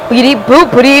Beady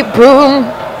boop, beady boom.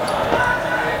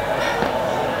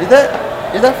 Is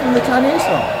that from the Kanye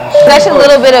song? It's actually a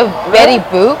little bit of Betty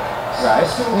Boop Right.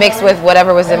 mixed with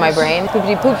whatever was in my brain.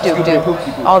 Poopity poop doop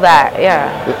doop. All that,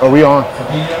 yeah. Are we on?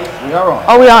 We are on.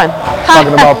 Oh, we on.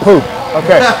 Talking about poop.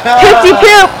 Okay. Poopty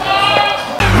poop.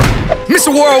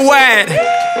 Mr. Worldwide.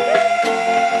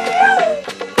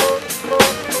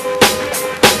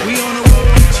 We on a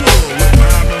chill with my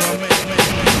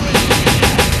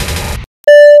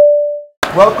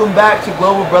Welcome back to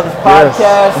Global Brothers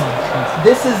Podcast.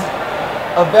 This is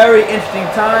a very interesting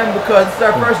time because it's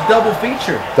our first double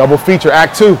feature. Double feature,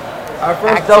 Act 2. Our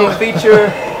first Act double two.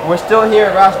 feature. We're still here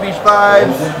at Ross Beach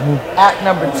Vibes, Act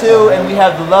number 2, and we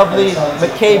have the lovely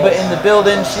Makeba in the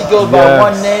building. She goes by Yes.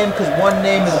 one name because one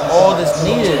name is all that's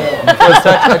needed for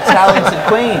such a talented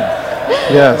queen.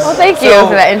 Yes. Well, thank you So-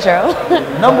 for that intro.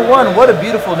 Number one, what a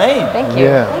beautiful name. Thank you.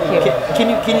 Yeah. Thank you. Can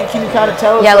you kind of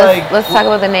tell us Yeah, like let's talk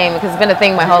about the name because it's been a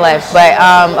thing my whole life. But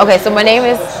okay, so my name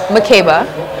is Makeba,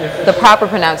 the proper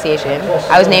pronunciation.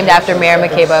 I was named after Mary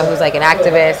Makeba, who's like an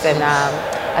activist and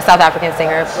a South African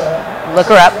singer. Look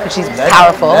her up because she's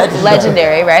powerful,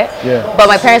 legendary, right? Yeah. But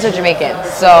my parents are Jamaican,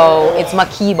 so it's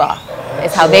Makeba.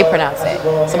 Is how they pronounce it.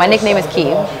 So my nickname is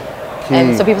Keeb.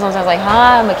 And so people sometimes like,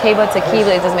 Makeba to Keeb,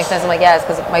 it doesn't make sense. I'm like, yeah, it's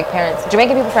because my parents,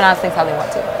 Jamaican people pronounce things how they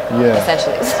want to, Yeah.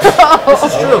 essentially. this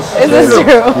is true? This is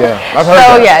true. Yeah. I've heard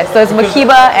So that. yeah, so it's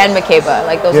Makeba and Makeba.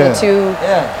 Like those are Yeah. the two.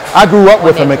 Yeah. I grew up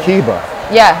with a name. Makeba.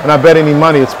 Yeah. And I bet any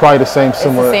money, it's probably the same It's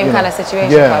similar. the same you kind know. of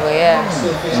situation, Yeah. probably. Yeah.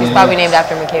 She's probably named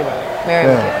after Makeba, Mary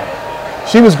Yeah. Makeba.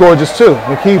 She was gorgeous too,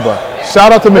 Makeba.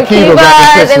 Shout out to Makeba.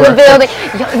 Makeba's in the building.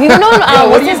 You know What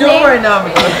what's are you his doing name? right now,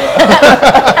 Makeba?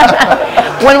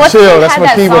 When what's Chill, his name that's had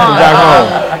that Makeba from back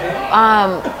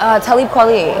song? Talib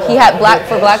Kweli. He had Black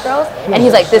for Black Girls, and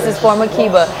he's like, "This is for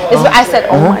Makeba." I said,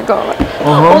 "Oh my god,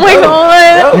 oh my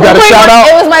god!" You got a Oh my shout God. out?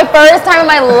 It was my first time in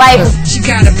my life. She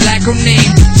got a black girl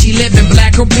name. She live in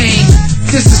black girl pain.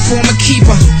 This is for my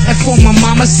keeper and for my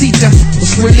mama Sita.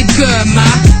 What's really good, ma?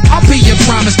 I'll be your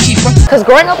promise keeper. Because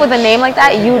growing up with a name like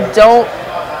that, you don't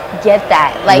get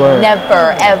that. Like, Right.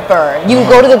 never, ever. You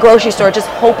go to the grocery store just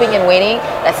hoping and waiting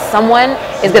that someone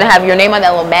is going to have your name on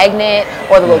that little magnet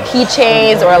or the little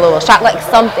keychains or a little shot, like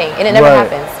something. And it never Right.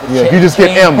 happens. Yeah. You just get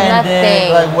M.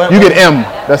 Nothing. Like, You get M.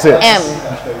 That's it. M.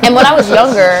 And when I was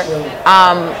younger,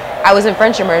 I was in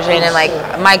French immersion, and like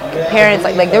my parents,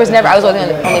 like there was never, I was the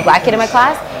only black kid in my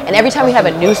class, and every time we have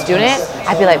a new student,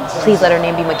 I'd be like, please let her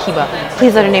name be Makeba,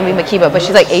 please let her name be Makeba, but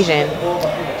she's like Asian,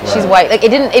 she's white, like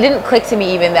it didn't click to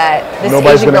me even that this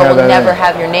Nobody's Asian gonna girl have will that never name.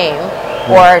 have your name,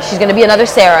 or she's gonna be another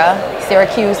Sarah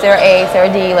Q, Sarah A,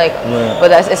 Sarah D, like,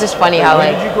 but it's just funny how Where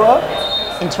like did you grow up?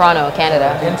 in Toronto,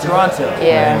 Canada, In Toronto.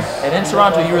 yeah, And in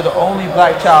Toronto, you were the only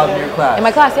black child in your class. in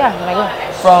my class, yeah, when I go.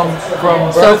 From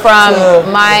So birth from to,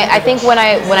 I think when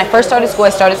I first started school,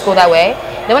 I started school that way.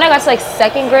 Then when I got to like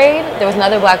second grade, there was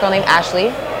another black girl named Ashley,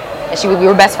 and we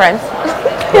were best friends,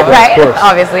 right? course.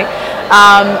 Obviously.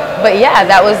 But yeah,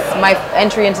 that was my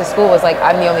entry into school. Was like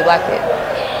I'm the only black kid.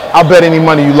 I'll bet any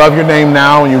money you love your name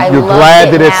now and I you're love glad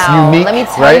it that it's now. unique, Let me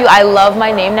tell right? you, I love my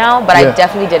name now, but Yeah. I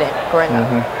definitely didn't growing up.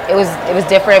 It was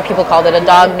different. People called it a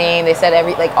dog name. They said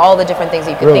all the different things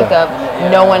you could Really? think of.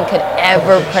 No one could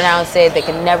ever pronounce it. They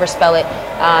could never spell it.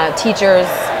 Teachers,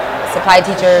 supply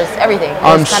teachers, everything. It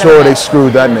I'm was kind of sure a they mess.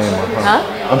 screwed that name up.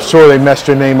 Huh? I'm sure they messed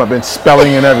your name up in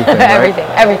spelling and everything. Right?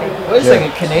 Everything. wait a Yeah.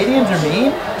 second, Canadians are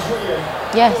mean?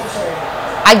 Yes.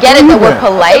 I get it that we're Yeah.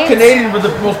 polite. Canadians were the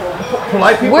most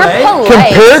polite people. We're eh?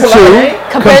 polite.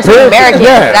 Compared To Americans,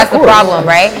 yeah, that's of the course. problem,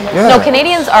 right? Yeah. No,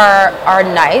 Canadians are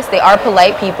nice. They are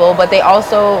polite people, but they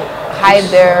also hide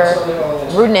their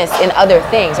rudeness in other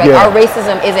things. Right? Yeah. Our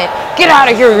racism isn't get out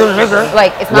of here, you nigger.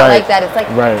 Like it's not Right. like that. It's like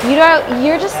Right.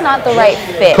 you're just not the right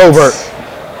fit. Covert.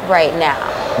 Right now,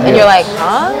 Yeah. and you're like,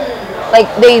 huh? Like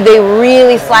they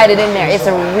really slide it in there. It's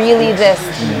a really just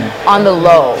on the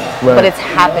low, Right. but it's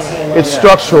happening. It's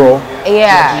structural.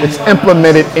 Yeah. It's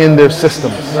implemented in their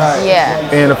systems. Yeah.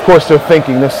 And of course their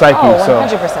thinking, their psyche. Oh, so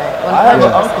 100%. I have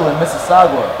an 100%. uncle in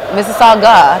Mississauga.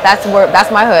 Mississauga. That's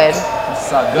my hood.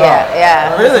 Mississauga.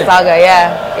 Yeah. Really? Mississauga.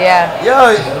 Yeah.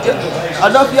 Yo,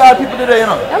 enough y'all people today, you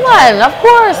know. Come on, of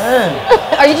course. Man,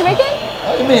 Are you Jamaican?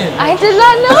 what do you mean? I did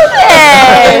not know this.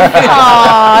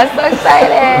 Aw, so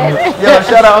excited. Yo,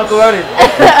 shout out Uncle Eddie.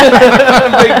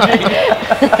 Big G.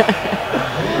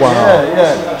 wow.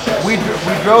 Yeah. We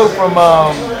drove from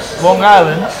Long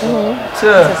Island to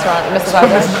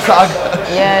Mississauga. Mississauga.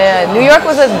 Yeah. New York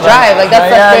was a drive. Like that's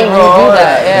the thing. You do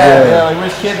that. Yeah. Yeah, like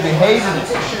rich kids, we hated it.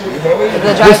 We hated it.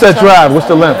 The drive What's that was drive? What's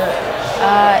the length?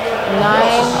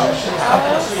 9.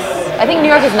 I think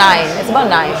New York is 9. It's about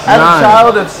 9. As a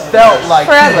child, it felt like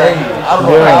Forever. 2 days. I don't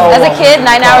know Yeah. how As a long kid, it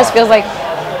 9 was. hours feels like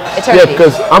Yeah, eternity.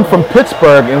 because I'm from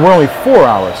Pittsburgh and we're only 4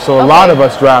 hours, so a lot Okay. of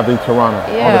us drive to Toronto all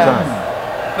the Yeah. time.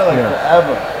 It felt like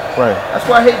forever. Right. That's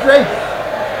why I hate Drake.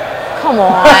 Come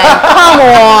on. Come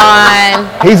on.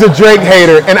 He's a Drake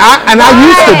hater, and I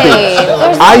used to Right. be.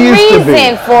 There's I no used to be.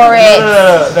 reason for it.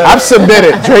 I've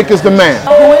submitted. Drake is the man.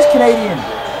 Who is Canadian?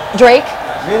 Drake?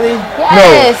 Really?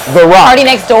 Yes. The Rock. Party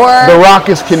Next Door. The Rock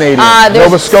is Canadian. Nova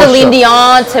There's Scotia. Celine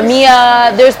Dion,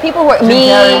 Tamia. There's people who are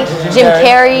Jim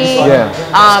Carrey.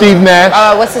 Yeah. Steve Nash.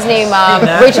 What's his name?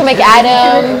 Nash. Rachel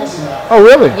McAdams. Oh,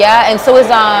 really? Yeah, and so is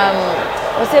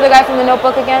what's the other guy from The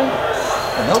Notebook again?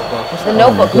 The Notebook. What's The that?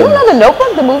 Notebook. You don't know The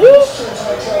Notebook, the movie?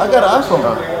 I got an iPhone.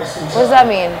 What does that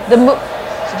mean?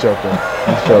 He's joking.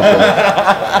 He's joking.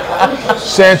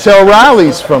 Chantel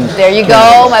Riley's from. There you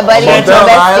go, my buddy. Chantel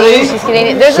My Riley. bestie. She's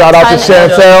Canadian. There's Shout a out ton to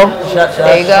Chantel.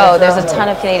 There you go. There's a ton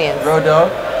of Canadians. Road Dog.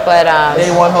 But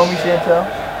Day one homie Chantel.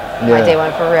 my day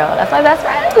one for real. That's my best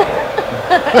friend.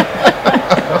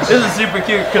 This is super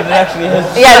cute because it actually is.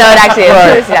 Yeah, no, it actually is.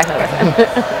 Right. It's exactly my best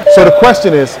friend. So the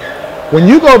question is, when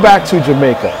you go back to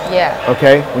Jamaica, Yeah.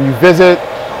 okay, when you visit,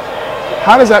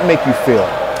 how does that make you feel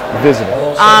visiting?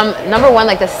 Number one,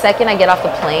 like the second I get off the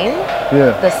plane,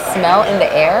 Yeah. the smell in the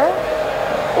air,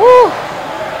 woo,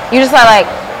 you just are like,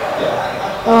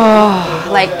 oh,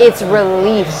 like it's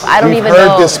relief. I don't We've even heard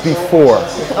know. this before.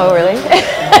 Oh, really?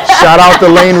 Shout out to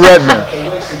Lane Redmond.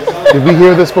 Did we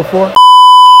hear this before?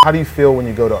 How do you feel when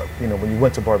you go to, when you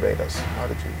went to Barbados? How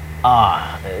did you?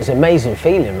 It's an amazing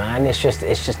feeling, man. It's just.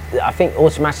 I think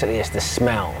automatically it's the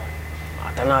smell.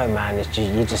 I don't know, man. It's just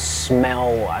you just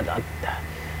smell. I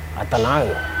don't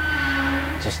know.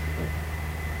 Just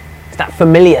it's that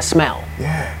familiar smell.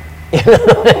 Yeah.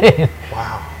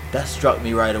 Wow. That struck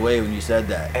me right away when you said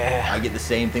that. I get the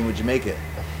same thing with Jamaica.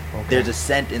 There's a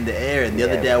scent in the air, and the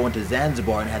other day I went to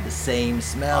Zanzibar and had the same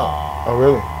smell. Oh,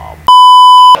 really?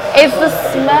 It's the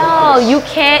smell. You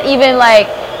can't even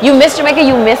you miss Jamaica,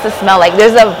 you miss the smell. Like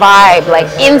there's a vibe like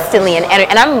instantly and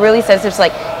I'm really sensitive to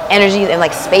like energies and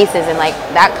like spaces and like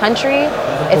that country.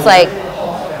 It's like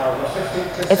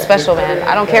it's special, man.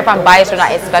 I don't care if I'm biased or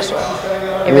not. It's special.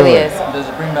 It really is. Does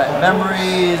it bring back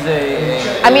memories?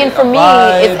 I mean, for me,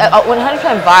 vibe? it's a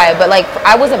 100% vibe. But like,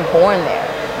 I wasn't born there.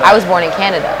 I was born in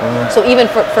Canada. So even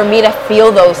for me to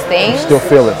feel those things, Still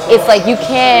feel it. it's like you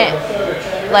can't,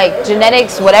 like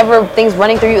genetics, whatever things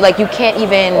running through you, like you can't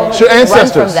even It's your run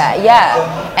ancestors. from that.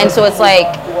 Yeah, and so it's like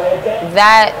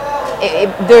that.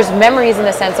 There's memories in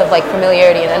the sense of like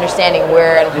familiarity and understanding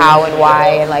where and how and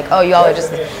why and like, oh, y'all are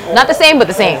just not the same but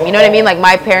the same. You know what I mean? Like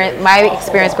my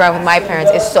experience growing up with my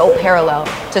parents is so parallel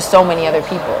to so many other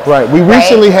people. Right. We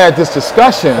recently had this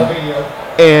discussion,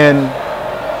 and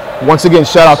once again,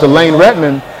 shout out to Lane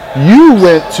Redmond. You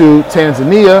went to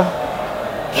Tanzania,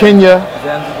 Kenya,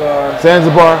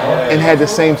 Zanzibar, and had the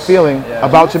same feeling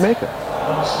about Jamaica.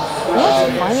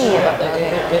 What's funny about that?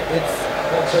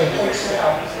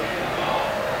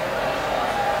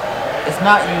 It's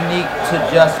not unique to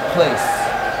just place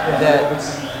that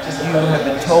you have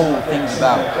been told things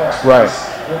about. Right.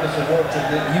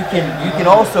 You can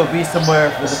also be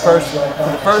somewhere for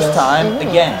the first time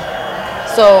again.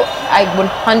 So I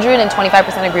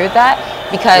 125% agree with that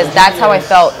because that's how I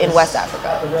felt in West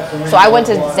Africa. So I went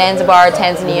to Zanzibar,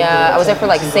 Tanzania. I was there for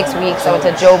like 6 weeks. I went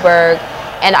to Joburg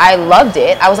and I loved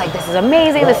it. I was like, this is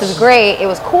amazing. This is great. It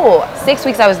was cool. 6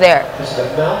 weeks I was there.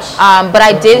 But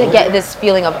I did get this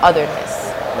feeling of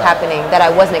otherness happening that I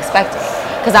wasn't expecting.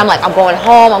 Because I'm like, I'm going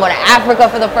home. I'm going to Africa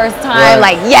for the first time.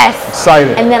 Right. Like, yes.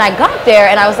 Excited. And then I got there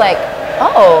and I was like,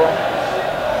 oh,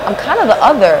 I'm kind of the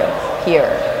other here.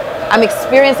 I'm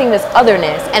experiencing this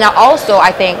otherness. And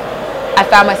I think I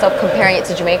found myself comparing it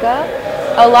to Jamaica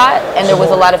a lot. And there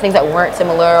was a lot of things that weren't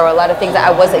similar or a lot of things that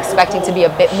I was expecting to be a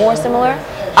bit more similar.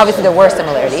 Obviously there were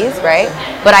similarities, right?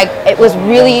 But it was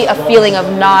really a feeling of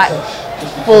not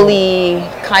fully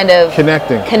kind of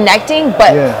connecting,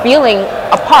 but feeling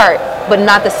apart, but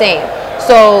not the same.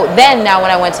 So then now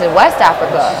when I went to West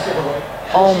Africa,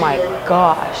 oh my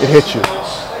gosh. It hit you.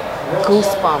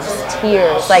 Goosebumps,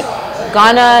 tears. Like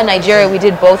Ghana, Nigeria, we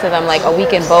did both of them, like a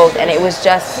week in both, and it was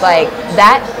just like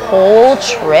that whole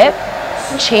trip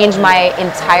changed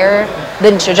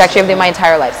the trajectory of my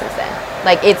entire life since then.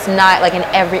 Like it's not like in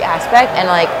every aspect, and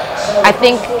like I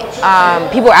think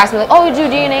people were asking me like, oh, you do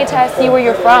DNA tests, see where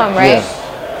you're from, right?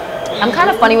 Yeah. I'm kind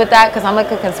of funny with that because I'm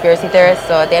like a conspiracy theorist,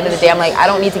 so at the end of the day I'm like, I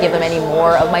don't need to give them any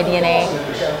more of my DNA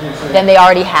than they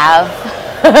already have.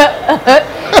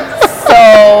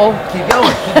 So keep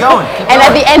going. And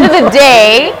at the end of the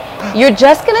day, You're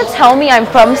just gonna tell me I'm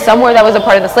from somewhere that was a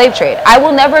part of the slave trade. I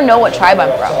will never know what tribe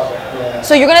I'm from.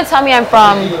 So you're gonna tell me I'm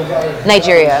from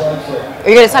Nigeria. Or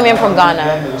you're gonna tell me I'm from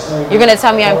Ghana. You're gonna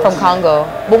tell me I'm from Congo.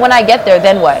 But when I get there,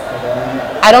 then what?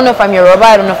 I don't know if I'm Yoruba.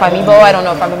 I don't know if I'm Igbo. I don't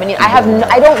know if I'm Benin.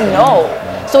 I don't know.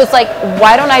 So it's like,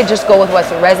 why don't I just go with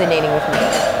what's resonating with me?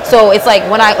 So it's like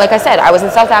like I said, I was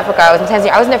in South Africa. I was in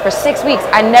Tanzania. I was in there for 6 weeks.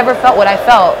 I never felt what I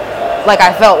felt like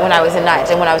I felt when I was in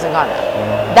Niger and when I was in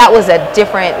Ghana. That was a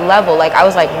different level. Like I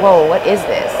was like, whoa, what is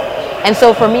this? And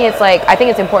so for me, it's like, I think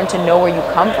it's important to know where you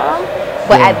come from.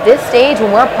 But at this stage,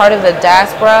 when we're a part of the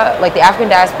diaspora, like the African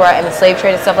diaspora and the slave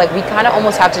trade and stuff, like we kind of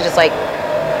almost have to just like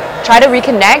try to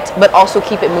reconnect, but also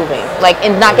keep it moving. Like,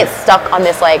 and not get stuck on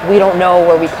this, like, we don't know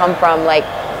where we come from, like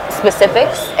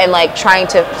specifics, and like trying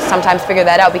to sometimes figure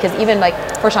that out. Because even like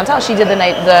for Chantel, she did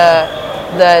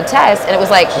the test and it was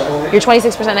like, you're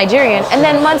 26% Nigerian. And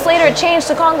then months later it changed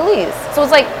to Congolese. So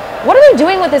it's like, what are they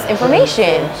doing with this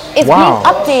information? It's being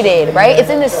updated, right? It's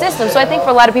in the system. So I think for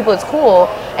a lot of people it's cool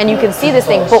and you can see this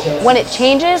thing, but when it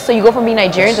changes, so you go from being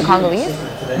Nigerian to Congolese,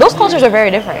 those cultures are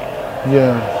very different.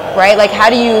 Yeah. Right? Like where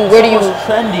do you... It's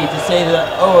trendy to say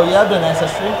that, oh, you have done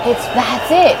ancestry. That's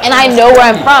it. And I know where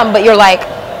I'm from, but you're like,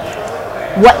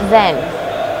 what then?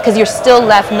 Because you're still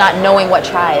left not knowing what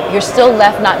tribe. You're still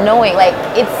left not knowing, like,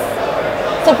 it's...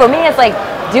 So for me, it's like,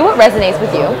 do what resonates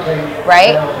with you,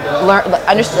 right? Learn,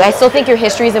 understand. I still think your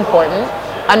history is important.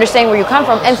 Understand where you come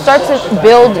from and start to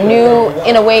build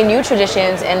new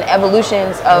traditions and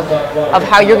evolutions of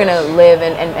how you're gonna live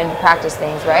and practice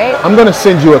things, right? I'm gonna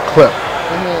send you a clip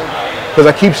because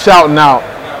I keep shouting out.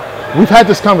 We've had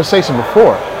this conversation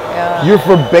before. Yeah. You're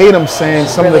verbatim saying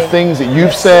some of the things that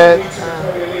you've said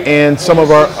and some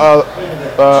of our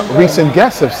recent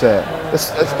guests have said.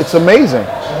 It's amazing.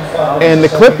 And the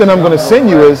clip that I'm going to send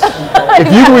you is, if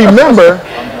you remember,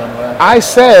 I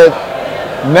said,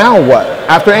 now what?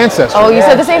 After Ancestry. Oh, you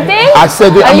said the same thing? I said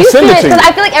that I'm going to send it to you. Because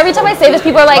I feel like every time I say this,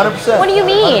 people are like, 100%. What do you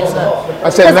mean? I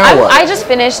said, now what? I just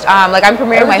finished, like I'm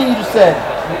premiering Everything you just said.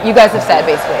 You guys have said,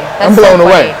 basically. That's I'm blown so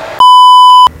away.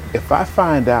 If I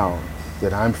find out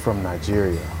that I'm from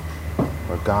Nigeria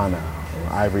or Ghana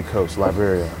or Ivory Coast,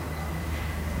 Liberia,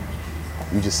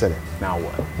 you just said it. Now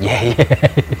what? Yeah.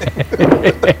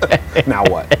 Now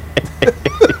what?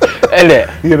 Isn't it?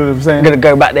 You know what I'm saying? I'm gonna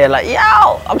go back there like,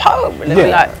 yo, I'm home. And Yeah.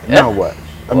 be like, Now what?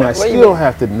 I mean, I What do you still mean?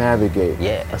 have to navigate.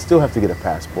 Yeah. I still have to get a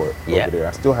passport Yeah. over there.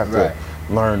 I still have Right.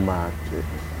 to learn my.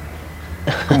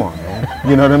 Come on, man.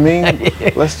 You know what I mean?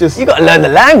 Let's just. You gotta learn the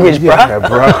language, bro. Yeah,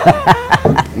 bro.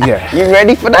 Yeah. You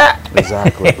ready for that?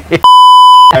 Exactly.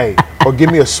 Hey, or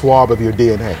give me a swab of your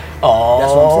DNA. Oh.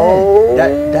 That's what I'm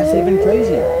saying. That's even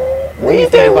crazier. What are you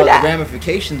doing with About the that?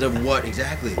 ramifications of what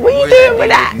exactly? What are you Where doing with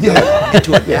that? DNA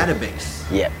into a database.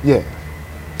 Yeah. Yeah.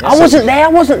 I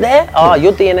wasn't there. Oh,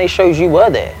 your DNA shows you were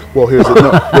there. Well, here's it.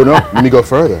 No. Let me go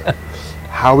further.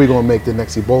 How are we gonna make the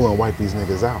next Ebola and wipe these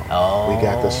niggas out? Oh. We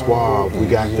got the swab. We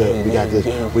got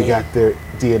their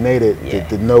DNA Yeah.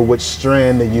 to know which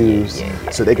strand to use,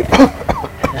 so they can.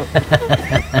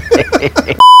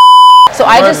 So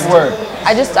I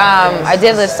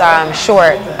did this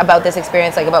short about this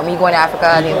experience, like about me going to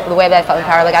Africa, the way that I felt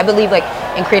empowered. Like I believe like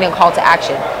in creating a call to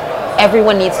action.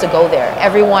 Everyone needs to go there.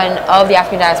 Everyone of the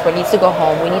African diaspora needs to go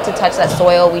home. We need to touch that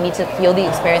soil. We need to feel the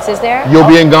experiences there. You'll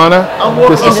be in Ghana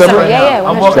this in December. December. Yeah,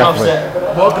 I'm 100%. walking off set.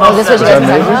 Oh, this is what you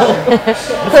guys are talking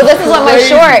about? So this is what my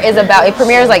short is about. It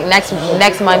premieres like next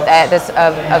month at this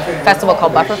a festival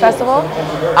called Buffer Festival.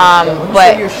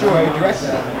 But You're sure you're directing.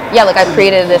 yeah, like I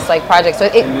created this like project. So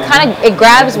it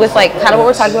grabs with like kind of what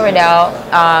we're talking about right now.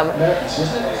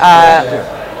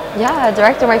 Yeah,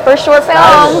 director, my first short film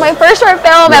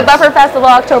at Buffer Festival,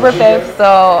 October 5th.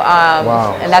 So,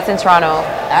 Wow. and that's in Toronto.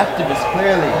 Activist,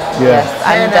 clearly. Yeah. Yes,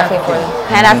 I'm definitely for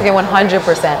Pan-African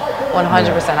 100%.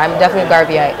 100%. I'm definitely a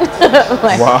Garveyite.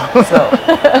 Like, Wow. So,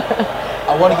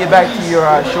 I want to get back to your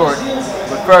short,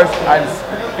 but first, I just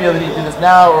feel that you do this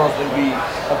now, or else it'll be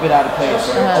a bit out of place.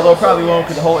 Although it probably won't,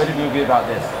 because the whole interview will be about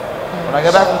this. When I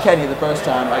got back from Kenya the first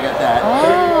time, I got that.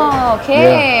 oh,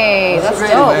 okay. Yeah. That's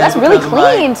It's dope. great, That's man, really because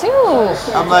I'm clean,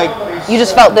 too. I'm like, You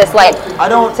just felt this, like, I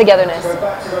don't. togetherness.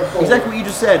 Exactly what you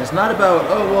just said. It's not about,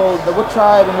 oh, well, what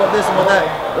tribe and what this and what that.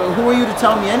 Who are you to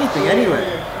tell me anything anyway?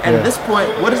 And at this point,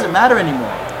 what does it matter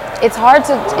anymore? It's hard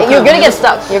to, you're going to get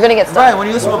stuck. You're going to get Right, stuck. when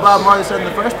you listen to what Bob Marley said in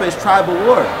the first place, tribal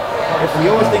war. If we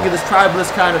always think of this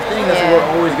tribalist kind of thing, that's what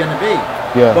we're always going to be.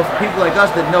 Yeah. But for people like us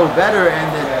that know better and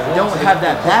that don't have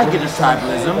that baggage of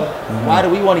tribalism, why do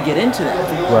we want to get into that?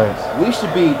 Right. We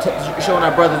should be showing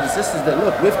our brothers and sisters that,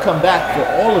 look, we've come back for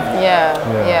all of you.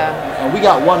 Yeah. And we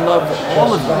got one love for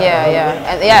all of you.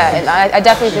 And I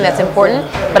definitely think that's important.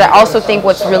 But I also think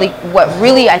what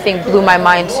really I think blew my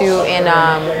mind too in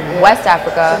West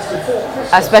Africa,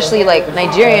 especially like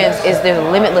Nigerians, is their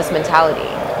limitless mentality.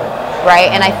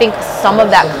 Right, and I think some of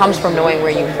that comes from knowing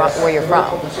where you're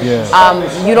from. Yeah.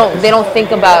 They don't think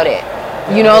about it.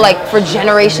 You know, like for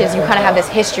generations, you kind of have this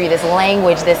history, this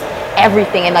language, this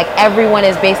everything, and like everyone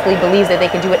is basically believes that they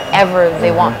can do whatever they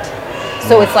want.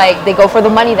 So it's like they go for the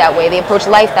money that way. They approach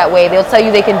life that way. They'll tell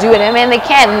you they can do it, and man, they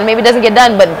can. And maybe it doesn't get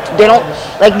done, but they don't.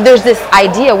 Like there's this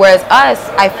idea. Whereas us,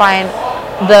 I find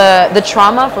the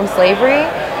trauma from slavery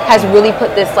has really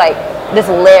put this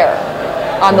layer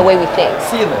on the way we think.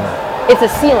 Ceiling. It's a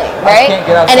ceiling, right?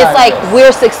 And it's like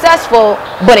we're successful,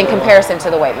 but in comparison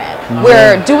to the white man,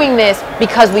 we're doing this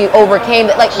because we overcame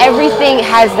it. Like everything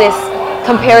has this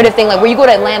comparative thing, like where you go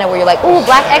to Atlanta, where you're like, oh,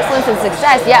 black excellence and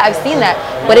success. Yeah, I've seen that,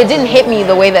 but it didn't hit me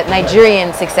the way that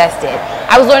Nigerian success did.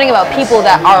 I was learning about people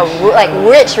that are like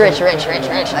rich, like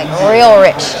real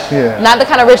rich. Yeah. Not the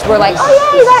kind of rich where like, oh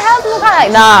yeah, you got a house in the car.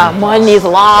 Like, nah, money's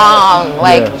long.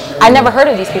 Like I never heard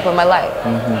of these people in my life,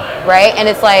 right? And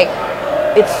it's like.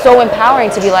 It's so empowering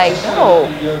to be like, no,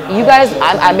 you guys,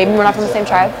 maybe we're not from the same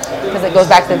tribe because it goes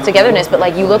back to togetherness, but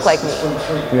like you look like me.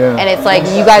 Yeah. And it's like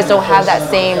you guys don't have that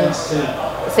same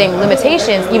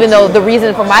limitations, even though the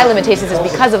reason for my limitations is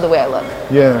because of the way I look.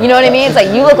 Yeah. You know what I mean? It's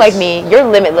like you look like me, you're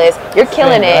limitless, you're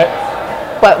killing it,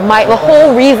 but the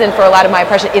whole reason for a lot of my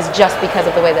oppression is just because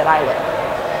of the way that I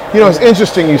look. You know, it's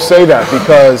interesting you say that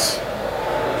because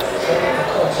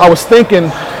I was thinking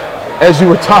as you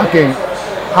were talking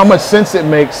how much sense it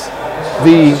makes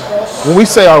when we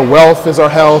say our wealth is our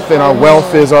health and our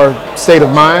wealth is our state of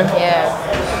mind.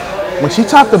 Yeah. When she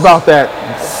talked about that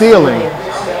ceiling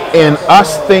and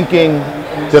us thinking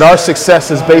that our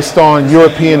success is based on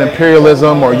European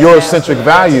imperialism or Eurocentric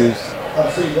values,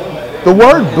 the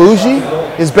word bougie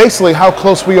is basically how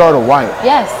close we are to white.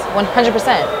 Yes,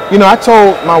 100%. You know, I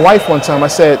told my wife one time, I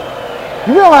said,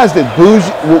 you realize that bougie,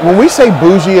 when we say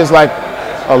bougie is like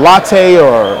a latte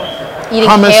or eating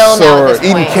hummus kale or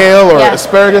eating kale or yeah.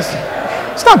 asparagus,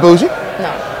 it's not bougie.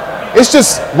 No. It's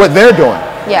just what they're doing.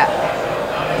 Yeah.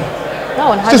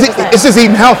 No, 100%. It's just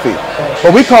eating healthy.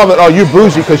 But we call it, oh, you're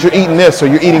bougie because you're eating this or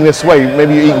you're eating this way.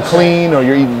 Maybe you're eating clean or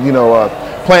you're eating, a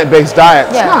plant-based diet.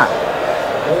 It's not.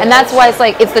 And that's why it's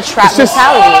like, it's the trap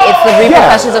mentality. It's the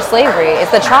repercussions of slavery.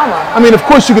 It's the trauma. I mean, of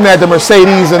course you can add the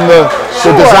Mercedes and the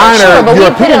designer but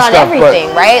European we put it on stuff.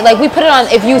 Everything, right? Like we put it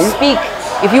on, if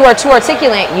you are too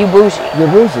articulate, you bougie.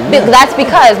 You're bougie. Yeah. That's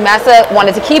because Massa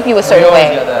wanted to keep you a certain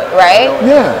way, right?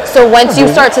 Yeah. So once you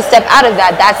start to step out of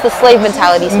that, that's the slave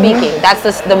mentality speaking. That's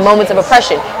the moments of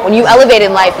oppression. When you elevate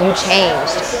in life, you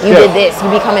changed. You did this.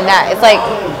 You becoming that. It's like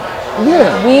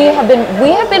we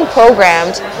have been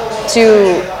programmed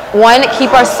to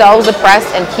keep ourselves oppressed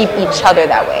and keep each other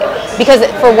that way. Because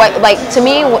to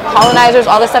me, colonizers,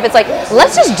 all this stuff, it's like,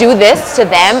 let's just do this to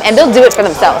them and they'll do it for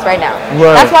themselves right now.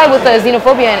 Right. That's why with the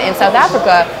xenophobia in South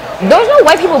Africa, there's no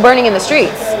white people burning in the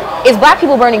streets. It's black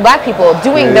people burning black people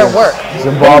doing their work.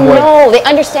 Zimbabwe. They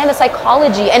understand the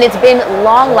psychology, and it's been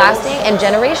long lasting and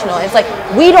generational. It's like,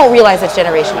 we don't realize it's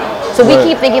generational. So we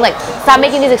keep thinking like, stop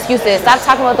making these excuses, stop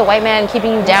talking about the white man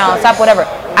keeping you down, stop whatever.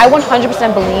 I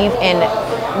 100% believe in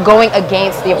going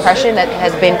against the oppression that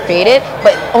has been created,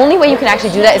 but only way you can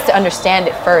actually do that is to understand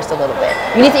it first a little bit.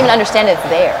 You need to even understand it's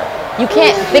there. You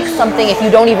can't fix something if you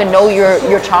don't even know you're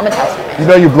traumatized from it. You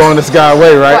know you're blowing this guy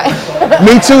away, right?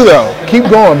 Me too, though. Keep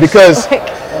going, because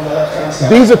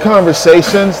these are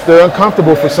conversations, they're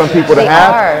uncomfortable for some people to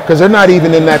have because they're not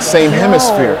even in that same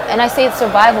hemisphere. And I say it's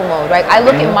survival mode, right? I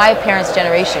look at my parents'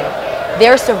 generation.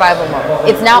 Their survival mode.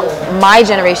 It's now my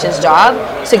generation's job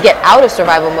to get out of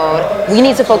survival mode. We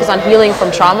need to focus on healing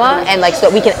from trauma and so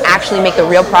that we can actually make the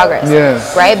real progress. Yeah.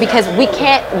 Right? Because we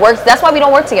can't work. That's why we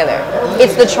don't work together.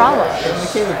 It's the trauma.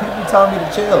 Michaela, people tell me to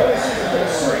chill.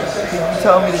 People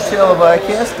tell me to chill, but I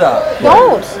can't stop.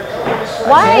 Don't.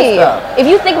 Why? If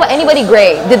you think about anybody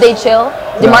great, did they chill?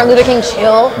 Did Martin Luther King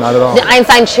chill? Not at all. Did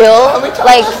Einstein chill?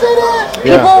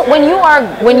 People, when you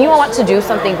want to do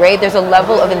something great, there's a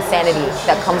level of insanity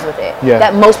that comes with it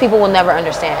that most people will never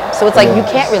understand. So it's like you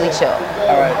can't really chill.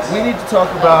 All right, we need to talk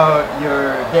about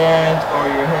your dance or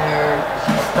your hair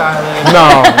styling.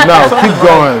 No, keep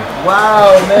going.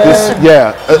 Wow, man.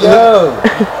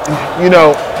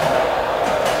 Yo.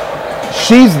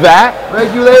 She's that.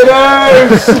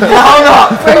 Regulators! Hold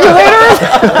up! Regulators!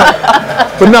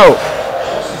 But no,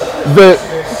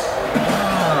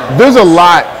 there's a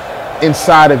lot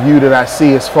inside of you that I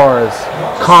see as far as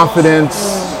confidence,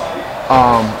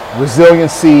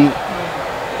 resiliency.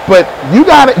 But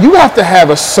you have to have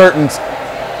a certain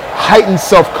heightened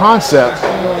self-concept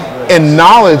and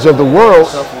knowledge of the world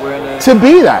Self-awareness. to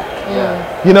be that.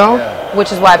 You know?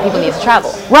 Which is why people need to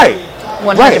travel. Right.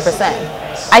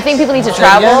 100%. I think people need to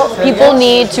travel. People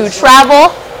need to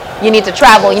travel. You need to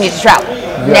travel. You need to travel.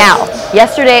 Now.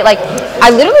 Yesterday, like, I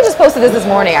literally just posted this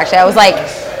morning, actually. I was like,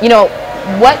 you know,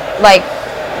 what, like,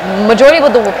 majority of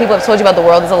what the people have told you about the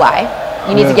world is a lie.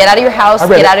 You need to get out of your house,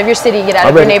 get out of your city, get out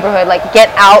of your neighborhood, like, get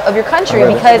out of your country,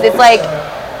 because it's like,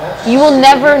 you will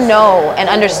never know and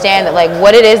understand that, like,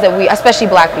 what it is that we, especially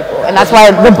black people, and that's why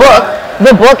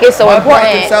the book is so My important.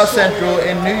 block in South Central,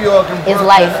 in New York, in Is Brooklyn,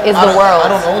 life, is the world. I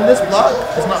don't own this block.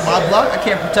 It's not my block. I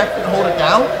can't protect it and hold it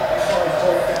down.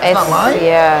 It's not mine?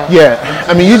 Yeah. Yeah.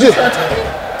 I mean, you just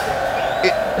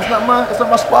It's not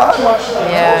my spot.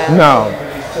 Yeah. no.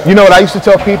 You know what I used to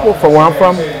tell people from where I'm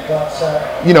from?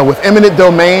 You know, with eminent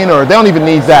domain, or they don't even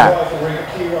need that.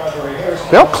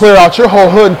 They'll clear out your whole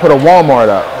hood and put a Walmart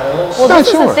up. Well, Not this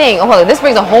is sure. the thing. Oh, hold on. This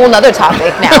brings a whole nother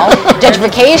topic now.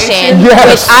 Gentrification, Yes.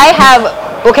 which I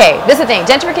have. Okay, this is the thing.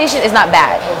 Gentrification is not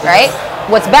bad, right?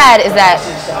 What's bad is that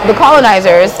the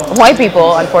colonizers, white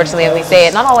people, unfortunately, as we say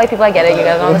it, not all white people, I get it, you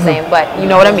guys are all the same, but you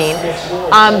know what I mean.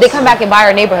 They come back and buy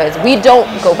our neighborhoods. We don't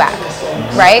go back,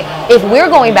 right? If we're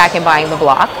going back and buying the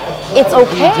block, it's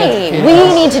okay. We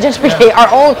need to gentrificate our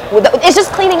own. It's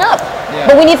just cleaning up.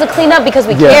 But we need to clean up because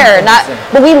we care, not.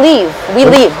 But we leave. We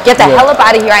leave. Get the hell up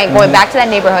out of here. I ain't going back to that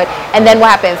neighborhood. And then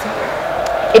what happens?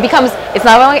 It becomes. It's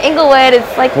not like Inglewood.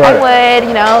 It's like Highwood.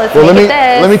 You know. Let's make it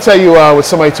this. Let me tell you what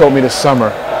somebody told me this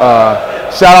summer.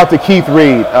 Shout out to Keith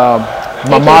Reed,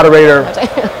 my moderator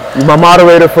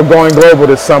for Going Global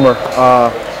this summer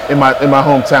in my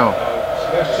hometown.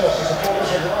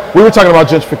 We were talking about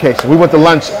gentrification. We went to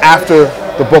lunch after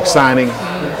the book signing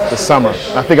this summer.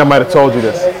 I think I might have told you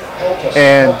this.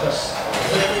 And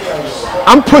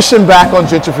I'm pushing back on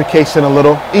gentrification a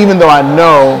little, even though I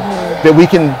know that we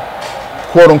can,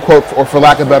 quote unquote, or for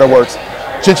lack of better words,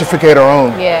 gentrificate our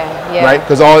own. Yeah. Right?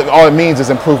 Because all it means is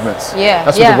improvements. Yeah.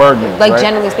 That's what the word means. Like right?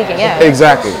 generally speaking, yeah.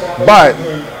 Exactly. But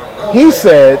he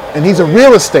said, and he's in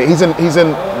real estate. He's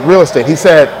in real estate. He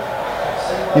said,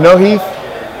 you know, Heath,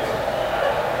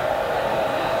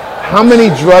 how many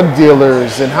drug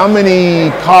dealers and how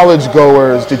many college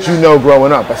goers did you know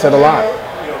growing up? I said, a lot.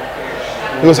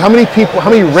 He goes, how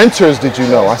many renters did you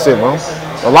know? I said, well,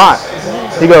 a lot.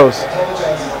 He goes,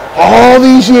 all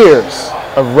these years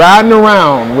of riding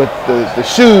around with the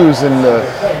shoes and the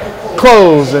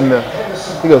clothes and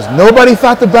he goes, nobody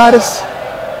thought about us.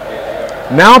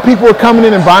 Now people are coming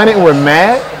in and buying it and we're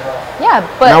mad. Yeah,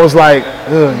 but And I was like,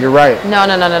 ugh, you're right.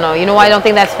 No. You know why I don't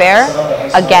think that's fair?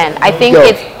 Again, I think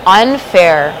it's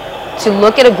unfair to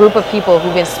look at a group of people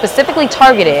who've been specifically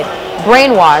targeted,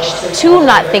 brainwashed to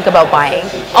not think about buying.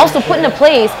 Also put in a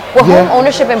place where home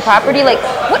ownership and property, like,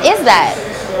 what is that?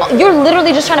 You're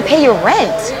literally just trying to pay your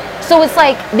rent. So it's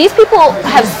like, these people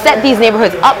have set these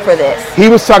neighborhoods up for this. He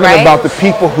was talking right? about the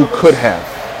people who could have.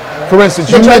 For instance,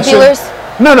 The you drug mentioned dealers?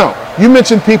 No. You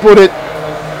mentioned people that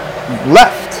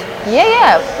left.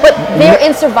 Yeah, but they're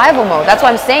in survival mode. That's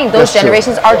what I'm saying. Those That's true.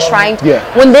 generations are trying to,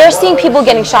 Yeah. when they're seeing people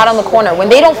getting shot on the corner, when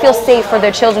they don't feel safe for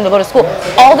their children to go to school,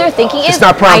 all they're thinking is,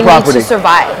 not prime I property. need to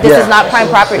survive. This Yeah. is not prime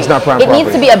property. It's not prime It needs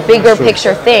to property. be a bigger True.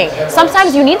 picture thing.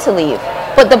 Sometimes you need to leave.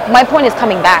 But my point is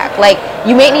coming back. Like,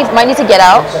 you might need to get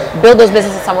out, build those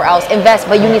businesses somewhere else, invest,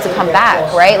 but you need to come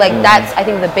back, right? Like, that's, I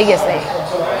think, the biggest thing.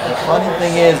 The funny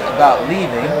thing is about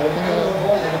leaving,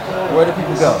 where do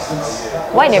people go?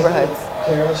 White neighborhoods.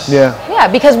 Yeah. Yeah,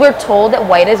 because we're told that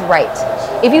white is right.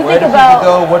 If you Where think do about...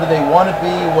 people go? What do they want to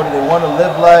be? What do they want to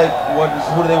live like?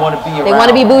 Who do they want to be around? They want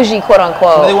to be bougie, quote Who do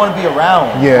unquote. they want to be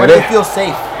around? Yeah, Where do they- they feel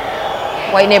safe?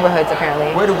 White neighborhoods,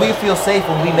 apparently. Where do we feel safe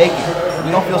when we make it?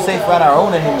 We don't feel safe around our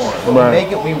own anymore. When Right. we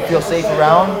make it, we feel safe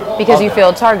around Because you others.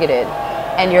 feel targeted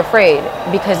and you're afraid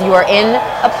because you are in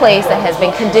a place that has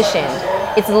been conditioned.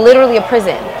 It's literally a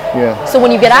prison. Yeah. So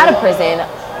when you get out of prison,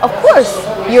 of course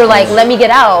you're like, let me get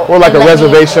out. Or like and a let me-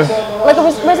 reservation. Like a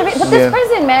reservation. But this Yeah.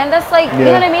 prison, man, that's like, you Yeah.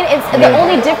 know what I mean? It's Yeah. the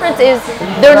only difference is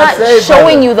they're What I not say,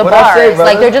 showing brother. you the What I say, bars. brother.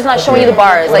 Like they're just not showing you the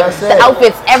bars. What I Like say. the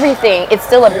outfits, everything. It's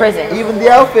still a prison. Even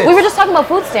the outfits. We were just talking about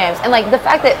food stamps and like the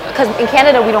fact that because in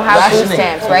Canada we don't have food Rationing,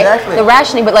 stamps, right? exactly. The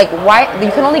rationing, but like why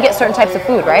you can only get certain types of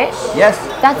food, right? Yes.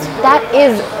 That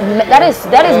is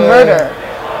murder.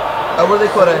 What do they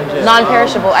call that in jail?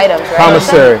 Non-perishable items, right?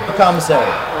 Commissary. A commissary.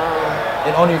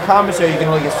 And on your commissary, you can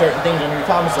only get certain things on your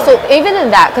commissary. So even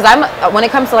in that, because when it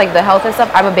comes to like the health and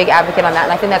stuff, I'm a big advocate on that,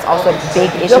 and I think that's also a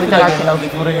big issue within our healthy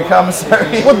food in your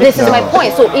commissary. Well, this is my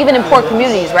point. So even in poor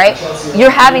communities, right, you're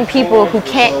having people who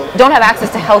don't have access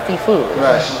to healthy food.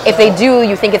 Right. If they do,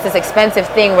 you think it's this expensive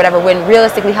thing, whatever. When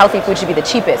realistically, healthy food should be the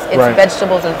cheapest. It's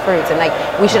vegetables and fruits, and like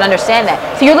we should understand that.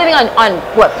 So you're living on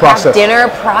what Processed. dinner,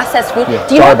 processed food. Yeah,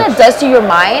 do you know what that does to your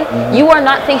mind? You are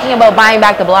not thinking about buying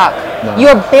back the block. No.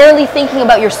 You're barely thinking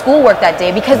about your schoolwork that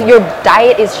day because your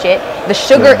diet is shit. The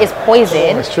sugar is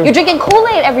poison. That's true. You're drinking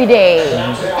Kool-Aid every day.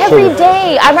 Every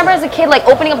day. I remember as a kid, like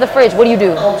opening up the fridge. What do?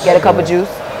 Get a cup of juice.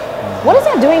 What is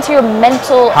that doing to your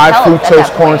mental High health?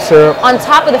 fructose corn syrup. On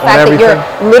top of the fact that you're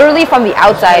literally from the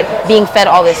outside being fed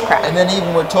all this crap. And then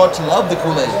even we're taught to love the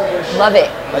Kool-Aid. Love it.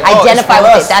 Like, Identify it's for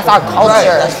with us. it. That's our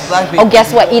culture. Right, that's black people. Oh,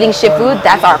 guess what? Eating shit food,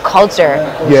 that's our culture.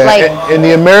 Yeah, Like, and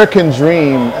the American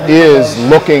dream is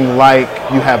looking like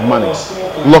you have money.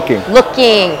 Looking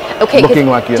looking. Okay. Looking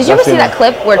like you- Did you ever that's see it. that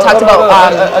clip where it talked about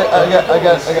I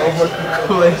got one more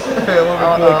Kool-Aid. One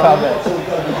more Kool-Aid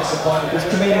comment. This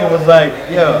comedian was like,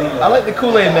 yo, I like the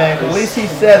Kool-Aid man, 'cause at least he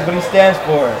says what he stands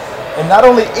for. And not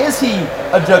only is he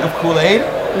a jug of Kool-Aid,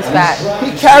 he's fat.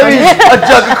 he carries a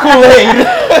jug of Kool-Aid.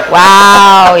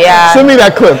 Wow, yeah. Send me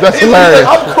that clip. That's He's like, hilarious.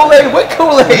 I'm Kool-Aid with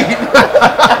Kool-Aid.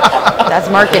 That's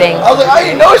marketing. I was like, I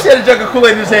didn't know she had a jug of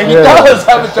Kool-Aid in his hand. He Yeah. does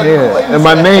have a jug of Kool-Aid. Yeah, and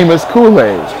my name is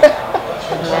Kool-Aid.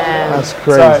 Man. That's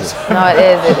crazy. No, it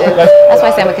is. That's why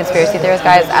I say I'm a conspiracy theorist,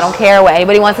 guys. I don't care what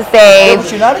anybody wants to say. But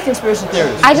you're not a conspiracy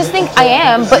theorist. I just think I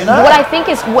am, but You're not. what I think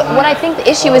is what I think the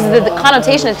issue is the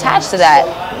connotation attached to that.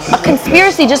 A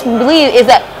conspiracy just believe is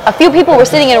that a few people were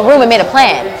sitting in a room and made a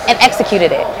plan and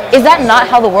executed it. Is that not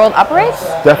how the world operates?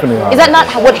 Definitely. Is that not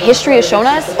what history has shown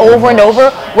us over and over?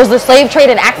 Was the slave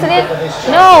trade an accident?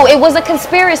 No, it was a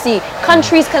conspiracy.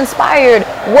 Countries conspired,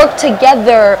 worked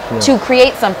together to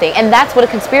create something, and that's what a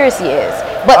conspiracy is.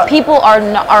 But people are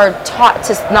taught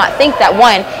to not think that.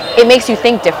 One, it makes you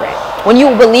think different. When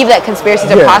you believe that conspiracies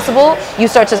are Yeah. possible, you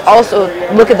start to also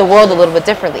look at the world a little bit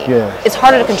differently. Yeah. It's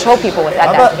harder to control people with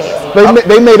that's the case.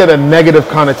 They made it a negative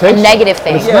connotation. A negative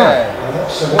thing. It's Yeah.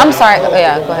 I'm sorry. Oh,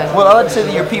 yeah, go ahead. Well, I like to say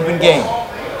that you're peeping game.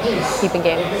 Keeping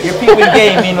game. Your peeping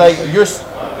game mean like you're.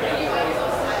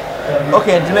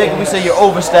 Okay, in Jamaica we say you're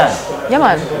overstand. Yeah,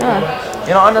 man. Yeah.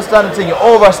 You know, understand until you're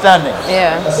overstanding.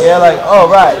 Yeah. Yeah, like, oh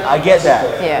right, I get that.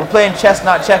 Yeah. We're playing chess,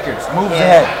 not checkers. Moves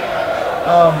Yeah. ahead.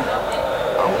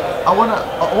 I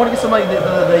wanna get somebody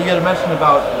that you had mentioned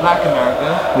about Black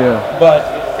America, Yeah. but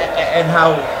and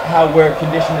how we're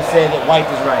conditioned to say that white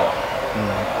is right,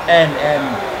 and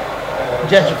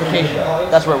gentrification.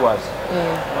 That's where it was.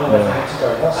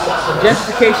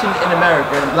 Gentrification in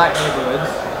America in black neighborhoods.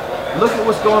 Look at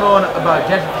what's going on about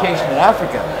gentrification in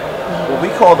Africa. What we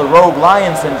call the rogue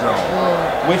lion syndrome,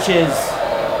 which is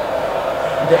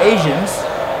the Asians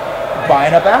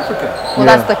buying up Africa. Well,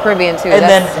 that's the Caribbean too. And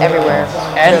That's then- everywhere.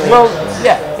 And really. well,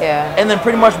 yeah. Yeah. And then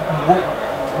pretty much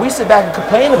we sit back and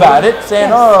complain about it,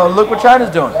 saying, "Oh, look what China's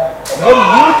doing." What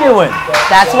are you doing?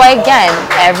 That's why again,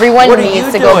 everyone What are needs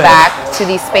you to go doing? back to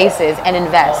these spaces and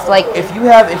invest. Like, If you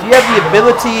have the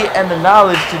ability and the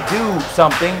knowledge to do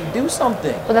something, do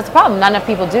something. but that's the problem. Not enough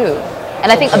people do.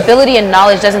 And I think ability and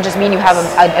knowledge doesn't just mean you have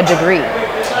a degree.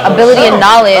 Ability and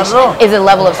knowledge not at all. is a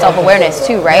level of self-awareness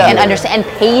too, right? Yeah. And understand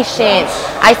patience.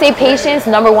 I say patience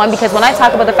number one because when I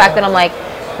talk about the fact that I'm like,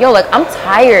 yo, like I'm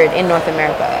tired in North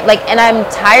America. Like, and I'm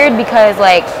tired because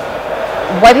like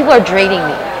white people are draining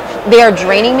me. They are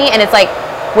draining me, and it's like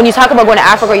when you talk about going to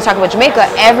Africa or you talk about Jamaica,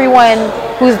 everyone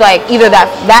who's like either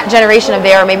that generation of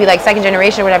there or maybe like second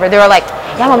generation or whatever, they're like,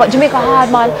 yeah man, but Jamaica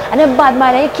hard man, and then bad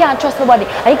man, and you can't trust nobody,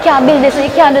 and you can't build this, and you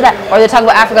can't do that. Or they talk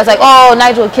about Africa, it's like, oh,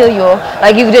 Nigel will kill you,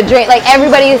 like you did drink. Like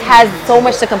everybody has so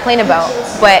much to complain about.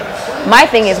 But my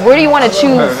thing is, where do you want to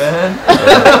choose?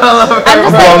 I'm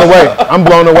just Blown like, away. I'm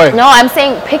blown away. no, I'm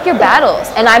saying pick your battles.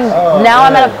 And I'm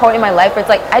at a point in my life where it's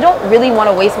like I don't really want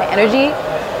to waste my energy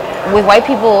with white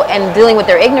people and dealing with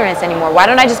their ignorance anymore. Why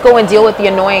don't I just go and deal with the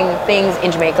annoying things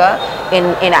in Jamaica, in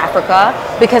Africa,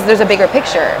 because there's a bigger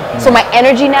picture. So my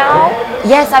energy now,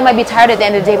 yes, I might be tired at the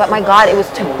end of the day, but my God, it was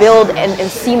to build and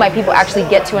see my people actually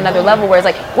get to another level where it's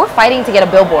like, we're fighting to get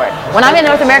a billboard. When I'm in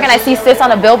North America and I see sis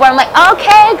on a billboard, I'm like,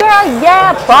 okay, girl,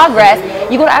 yeah, progress.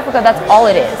 You go to Africa, that's all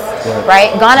it is, right?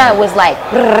 Ghana was like,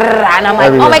 and I'm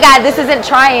like, oh my God, this isn't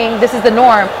trying, this is the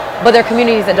norm, but there are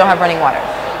communities that don't have running water.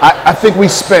 I think we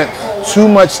spent too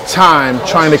much time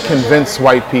trying to convince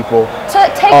white people To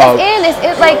take us in,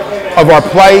 it's like of our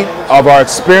plight, of our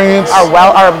experience, our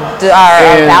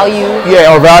and- value,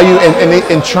 Yeah, our value,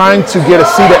 and trying to get a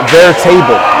seat at their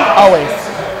table.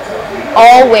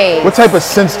 always. What type of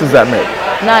sense does that make?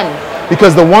 None.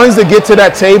 Because the ones that get to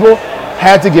that table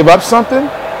had to give up something,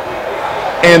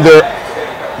 and they're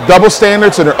double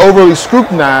standards and they're overly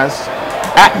scrutinized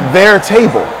at their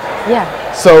table. Yeah.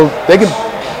 So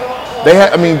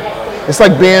I mean, it's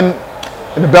like being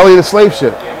in the belly of the slave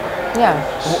ship. Yeah.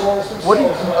 What do you,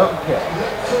 okay.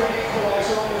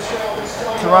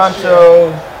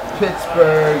 Toronto,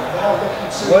 Pittsburgh,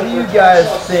 what do you guys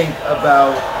think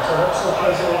about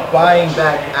buying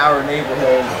back our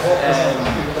neighborhoods and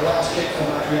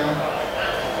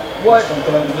what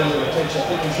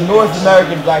North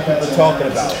American black people are talking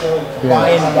about?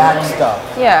 Buying back stuff.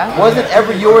 Yeah. Wasn't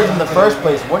ever yours in the first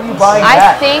place. What are you buying I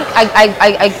back? think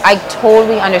I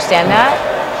totally understand that.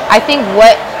 I think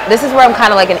this is where I'm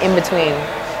kind of like an in-between.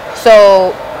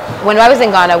 So when I was in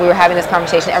Ghana, we were having this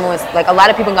conversation. Everyone's like, a lot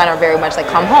of people in Ghana are very much like,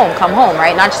 come home,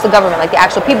 right? Not just the government, like the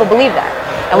actual people believe that.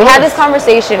 And we had this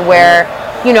conversation where,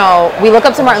 you know, we look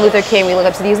up to Martin Luther King, we look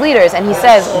up to these leaders, and he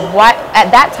says, what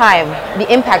at that time,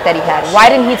 the impact that he had, why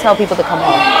didn't he tell people to come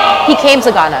home? He came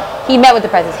to Ghana, he met with the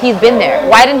presidents, he's been there.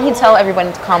 Why didn't he tell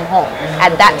everyone to come home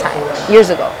at that time, years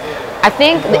ago? I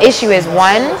think the issue is,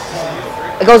 one,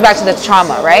 it goes back to the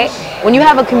trauma, right? When you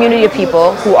have a community of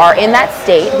people who are in that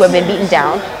state, who have been beaten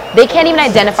down, they can't even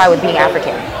identify with being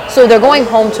African. So they're going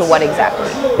home to what exactly?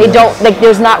 They don't, like,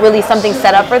 there's not really something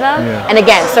set up for them. Yeah. And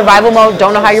again, survival mode,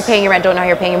 don't know how you're paying your rent, don't know how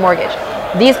you're paying your mortgage.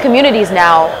 These communities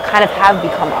now kind of have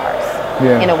become ours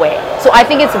in a way. So I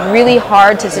think it's really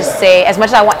hard to just say, as much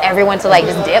as I want everyone to like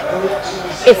just dip,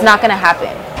 it's not gonna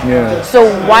happen. Yeah.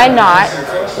 So why not,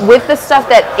 with the stuff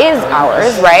that is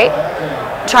ours, right?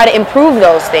 Try to improve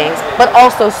those things, but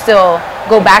also still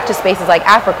go back to spaces like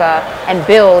Africa and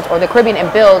build, or the Caribbean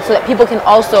and build, so that people can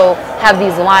also have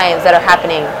these lines that are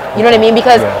happening. You know what I mean?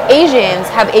 Because Asians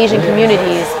have Asian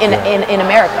communities in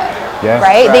America,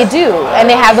 right? They do, and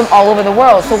they have them all over the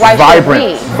world. So why should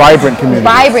we? Vibrant communities.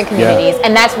 Vibrant communities,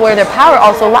 and that's where their power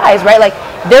also lies, right? Like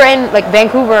they're in like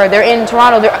Vancouver, they're in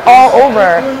Toronto, they're all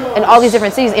over in all these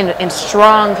different cities in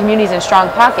strong communities and strong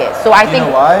pockets. So I think.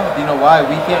 Do you know why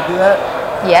we can't do that?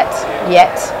 Yet.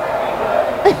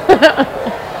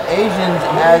 Asians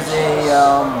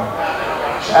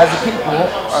as a people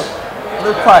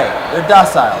they're quiet, they're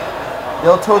docile,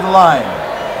 they'll toe the line,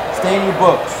 stay in your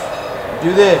books,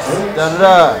 do this,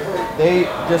 they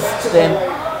just stand.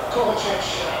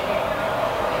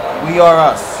 We are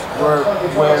us.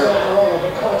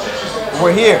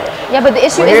 We're here. Yeah, but the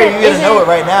issue We're here. isn't. You gotta know it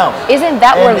right now. Isn't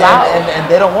that we're loud? And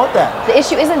they don't want that. The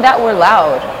issue isn't that we're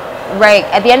loud, right?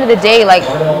 At the end of the day, like,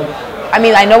 I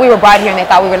mean, I know we were brought here and they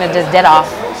thought we were gonna just dead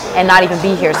off and not even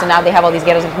be here. So now they have all these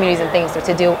ghettos and communities and things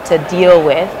to deal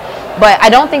with. But I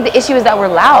don't think the issue is that we're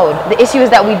loud. The issue is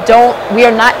that we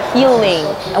are not healing,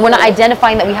 and we're not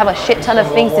identifying that we have a shit ton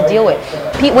of things to deal with.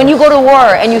 When you go to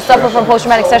war and you suffer from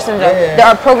post-traumatic stress syndrome, there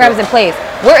are programs in place.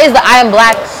 Where is the I Am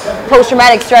Black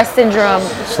post-traumatic stress syndrome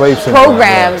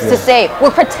programs to say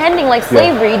we're pretending like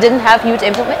slavery didn't have huge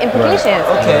implications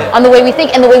on the way we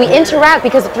think and the way we interact?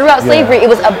 Because throughout slavery, it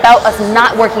was about us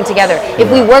not working together.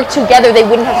 If we worked together, they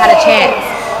wouldn't have had a chance.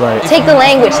 Right. Take the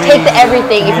language, take the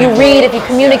everything. If you read, if you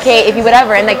communicate, if you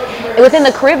whatever. And like within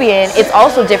the Caribbean, it's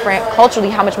also different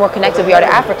culturally how much more connected we are to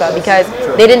Africa, because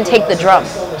they didn't take the drum.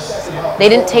 They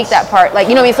didn't take that part. Like,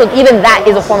 you know what I mean? So even that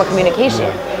is a form of communication.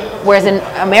 Whereas in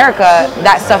America,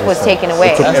 that stuff was taken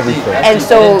away. And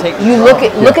so you look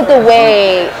at the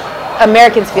way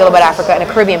Americans feel about Africa and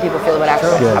the Caribbean people feel about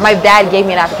Africa. My dad gave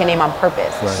me an African name on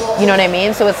purpose. You know what I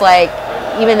mean? So it's like,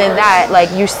 even in that, like,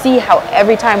 you see how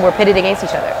every time we're pitted against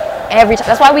each other. Every time.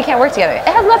 That's why we can't work together. It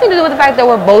has nothing to do with the fact that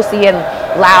we're boasty and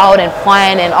loud and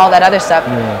fun and all that other stuff.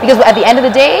 Because at the end of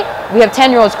the day, we have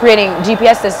 10-year-olds creating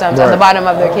GPS systems on the bottom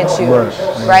of their kids' shoes.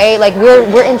 Right? Like,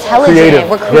 we're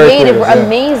intelligent, we're creative, we're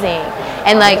amazing.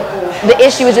 And like, the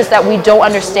issue is just that we don't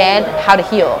understand how to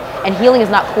heal. And healing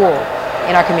is not cool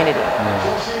in our community.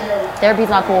 Therapy's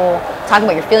not cool. Talking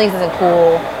about your feelings isn't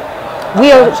cool. We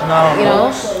are, you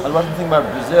know. I was watching something about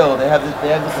Brazil. They have this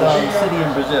city in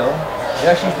Brazil.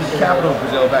 It actually used to be the capital of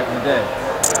Brazil back in the day.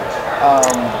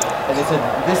 And they said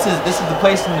this is the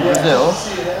place in Brazil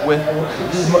with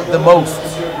the most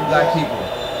black people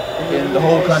in the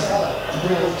whole country,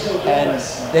 and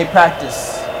they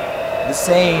practice the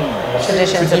same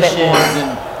traditions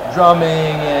and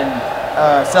drumming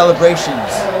and celebrations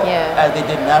as they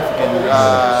did in Africa.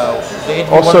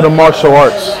 Also the martial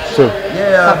arts too.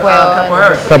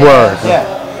 Capoeira. Yeah,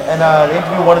 and they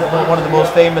interviewed one of the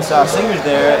most famous singers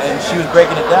there, and she was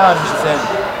breaking it down, and she said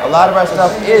a lot of our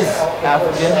stuff is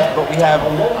African, but we have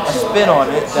a spin on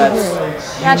it that's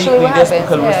uniquely different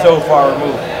because we're so far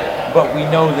removed. But we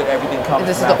know that everything comes.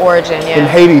 This from is the origin. In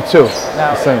Haiti too.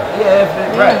 Now, the same.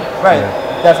 right.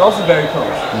 that's also very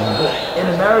close. In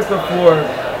America, for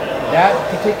that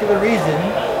particular reason,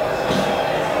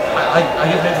 I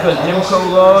guess maybe because Jim Crow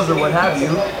laws or what have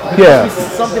you, Yeah. there's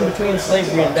something between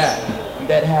slavery and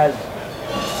that has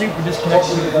super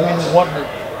disconnected with women who want to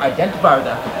identify with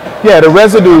that. Yeah, the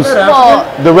residues. Well,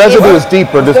 The residue is it's-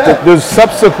 deeper. There's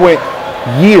subsequent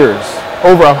years,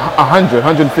 over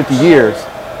 150 years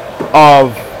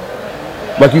of,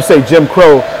 like you say, Jim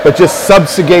Crow, but just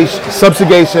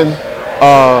subjugation,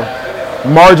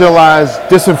 marginalized,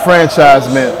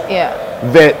 disenfranchisement yeah.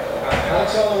 that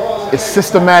is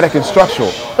systematic and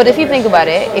structural. But if you think about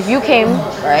it, if you came,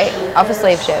 right, off a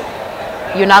slave ship,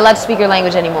 you're not allowed to speak your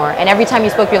language anymore, and every time you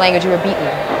spoke your language, you were beaten.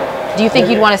 Do you think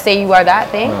you'd want to say you are that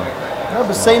thing? No,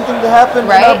 but same thing that happened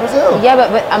Right? in Brazil. Yeah,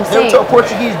 but I'm They were saying... told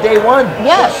Portuguese day one.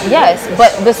 Yeah, yes,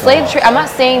 but the slave trade, I'm not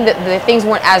saying that the things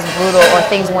weren't as brutal or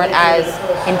things weren't as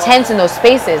intense in those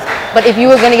spaces, but if you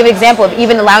were going to give an example of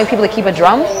even allowing people to keep a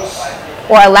drum,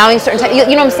 or allowing certain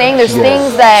you know what I'm saying? There's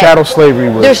things that... Chattel slavery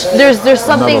was There's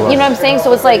something, another you know what I'm saying?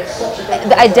 So it's like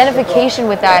the identification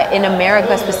with that in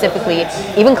America specifically,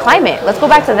 even climate. Let's go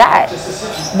back to that.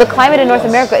 The climate in North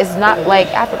America is not like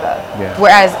Africa. Yeah.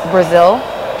 Whereas Brazil,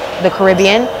 the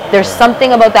Caribbean, there's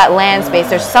something about that land space.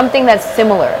 There's something that's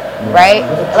similar, right?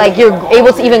 Like you're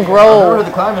able to even I grow. remember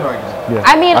the climate argument. Yeah.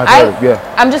 I mean, I've heard,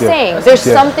 yeah. I'm just Yeah. saying, there's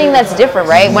Yeah. something that's different,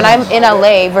 right? When I'm in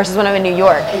LA versus when I'm in New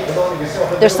York,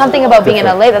 there's something about being in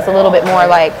LA that's a little bit more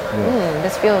like,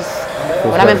 this feels.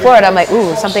 When I'm in Florida, I'm like,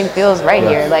 ooh, something feels right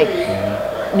here. Like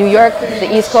New York,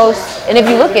 the East Coast, and if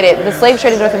you look at it, the slave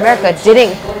trade in North America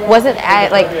wasn't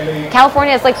at like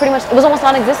California. It's like pretty much, it was almost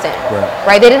non-existent,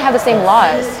 right? They didn't have the same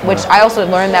laws, which I also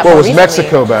learned that. Well, it more was recently.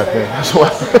 Mexico back then. That's why.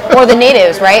 Or the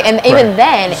natives, right? And even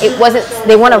then, it wasn't.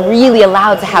 They weren't really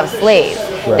allowed to have slaves.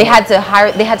 Right. They had to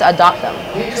hire. They had to adopt them.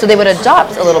 So they would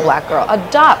adopt a little black girl,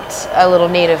 adopt a little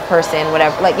native person,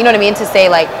 whatever. Like, you know what I mean? To say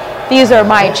like, these are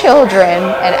my children,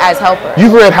 and as helpers.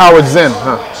 You've read Howard Zinn,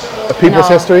 huh? A People's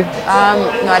No. History?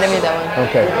 No, I didn't read that one.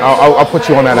 Okay, I'll put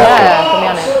you on that after. Yeah, put me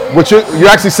on it. Which you're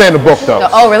actually saying the book though. No,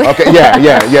 oh, really? Okay, yeah.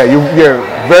 You're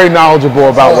very knowledgeable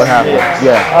about what happened.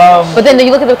 Yeah. But then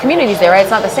you look at the communities there, right?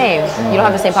 It's not the same. You don't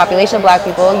have the same population of black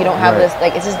people. You don't have Right. this.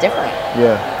 Like, it's just different.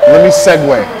 Yeah. Let me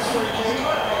segue.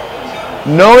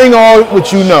 Knowing all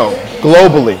what you know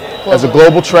globally, as a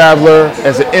global traveler,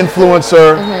 as an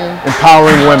influencer,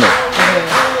 empowering women,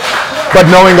 but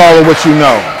knowing all of what you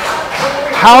know,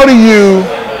 how do you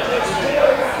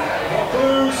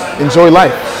enjoy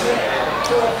life?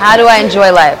 How do I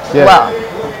enjoy life? Yeah. Well,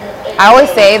 I always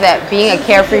say that being a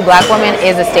carefree black woman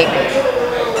is a statement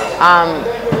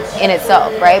in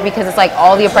itself, right? Because it's like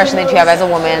all the oppression that you have as a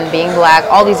woman, being black,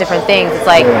 all these different things. It's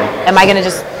like, am I gonna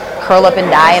just curl up and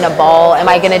die in a ball? Am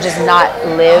I gonna just not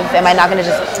live? Am I not gonna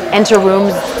just enter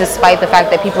rooms despite the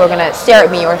fact that people are gonna stare at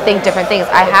me or think different things?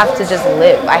 I have to just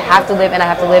live. I have to live, and I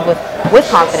have to live with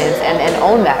confidence and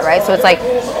own that, right? So it's like,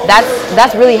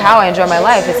 that's really how I enjoy my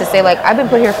life, is to say like, I've been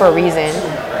put here for a reason.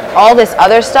 All this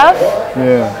other stuff,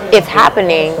 it's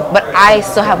happening, but I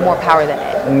still have more power than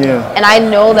it. Yeah. And I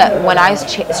know that when I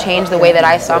changed the way that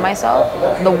I saw myself,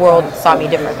 the world saw me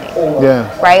differently. Yeah.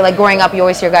 Right? Like growing up, you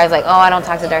always hear guys like, oh, I don't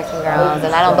talk to dark skinned girls,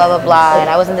 and I don't blah, blah, blah, and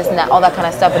I wasn't this and that, all that kind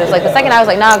of stuff. But it was like the second I was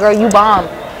like, nah, girl, you bomb.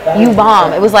 You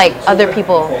bomb. It was like other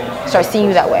people start seeing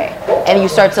you that way. And you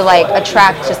start to like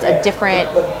attract just a different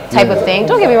type of thing.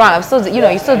 Don't get me wrong, I'm still,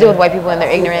 you still deal with white people and their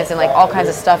ignorance and like all kinds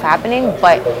of stuff happening,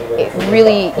 but it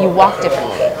really, you walk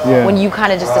differently. Yeah. When you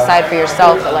kind of just decide for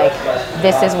yourself that like,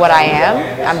 this is what I am,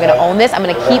 I'm gonna own this, I'm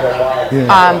gonna keep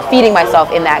feeding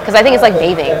myself in that. Because I think it's like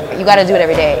bathing. You gotta do it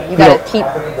every day. You gotta keep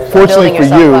Fortunately building for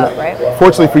yourself you, up, right?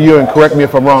 fortunately for you, and correct me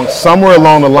if I'm wrong, somewhere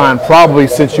along the line, probably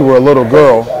since you were a little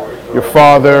girl, your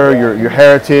father, your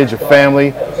heritage, your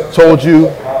family told you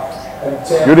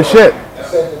you're the shit.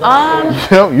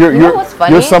 What's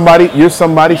funny? You're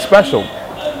somebody special.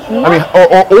 I mean,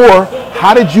 or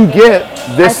how did you get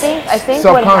this I think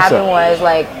self-concept? what happened was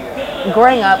like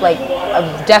growing up, like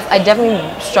I definitely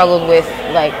struggled with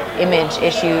like image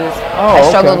issues. I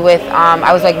struggled with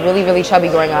I was like really, really chubby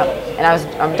growing up, and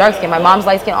I'm dark skinned. My mom's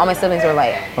light skinned, all my siblings were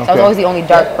light. So I was always the only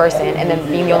dark person, and then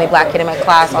being the only black kid in my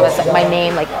class, all that stuff, my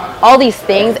name, like all these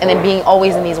things, and then being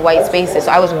always in these white spaces.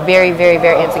 So I was very, very,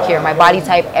 very insecure. My body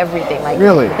type, everything. Like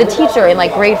Really? the teacher in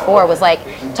like grade 4 was like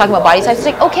talking about body types. It's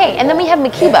like, okay, and then we have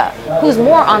Makiba, who's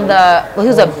more on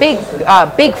who's a big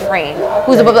frame,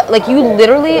 who's like, you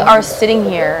literally are sitting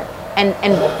here and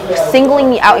singling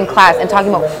me out in class and talking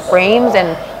about frames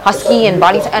and husky and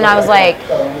body type, and I was like,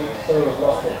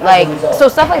 Like, so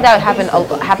stuff like that happened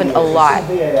a lot.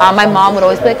 My mom would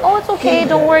always be like, oh, it's okay,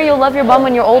 don't worry, you'll love your bum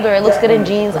when you're older. It looks good in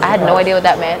jeans. I had no idea what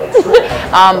that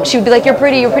meant. She would be like, you're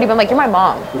pretty. But I'm like, you're my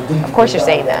mom. Of course you're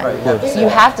saying that. So you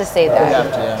have to say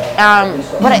that.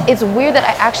 But it's weird that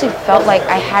I actually felt like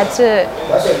I had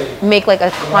to make like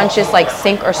a conscious like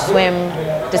sink or swim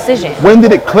decision. When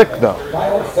did it click though?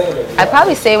 I'd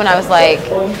probably say when I was like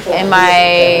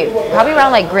probably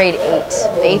around like grade 8,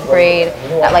 the 8th grade,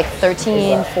 at like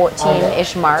 13,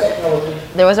 14-ish mark.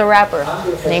 There was a rapper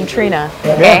named Trina,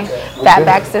 okay?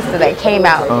 Fatback Sister that came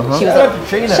out. She was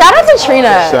shout out to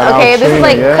Trina. This is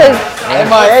like, because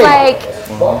like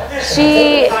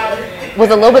she was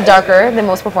a little bit darker than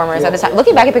most performers at the time.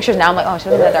 Looking back at pictures now, I'm like, oh, she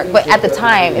wasn't that dark. But at the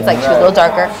time, it's like she was a little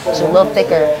darker, she was a little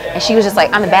thicker, and she was just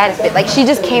like, I'm the baddest bitch. Like, she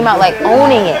just came out like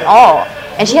owning it all.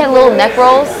 And she had little neck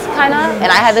rolls, kind of,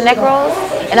 and I had the neck rolls.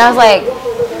 And I was like,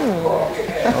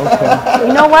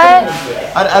 you know what?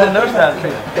 I didn't notice that.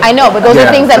 I know, but those are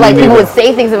things that like people would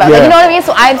say things about. Like, you know what I mean?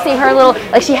 So I'm seeing her little,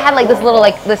 like she had like this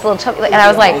little chubby, and I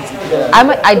was like, I'm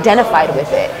identified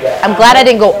with it. I'm glad I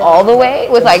didn't go all the way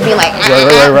with like being like,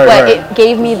 but it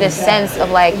gave me this sense of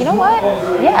like, you know what?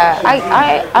 Yeah,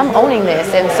 I'm owning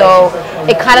this, and so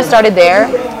it kind of started there.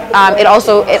 It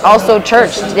also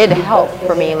church did help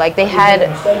for me. Like I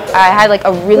had like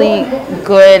a really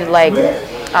good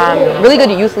really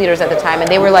good youth leaders at the time, and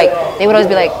they would always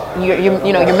be like,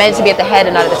 you're meant to be at the head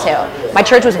and not at the tail. My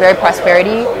church was very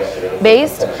prosperity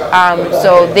based,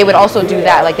 so they would also do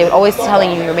that. Like they would always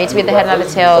telling you, you're made to be at the head and not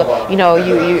the tail. You know,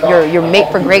 you're made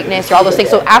for greatness. You're all those things.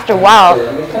 So after a while,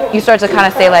 you start to kind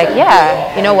of say like,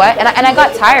 yeah, you know what? And I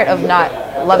got tired of not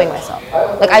loving myself.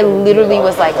 Like I literally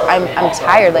was like, I'm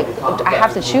tired. Like I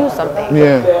have to choose something.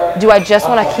 Yeah. Do I just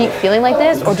want to keep feeling like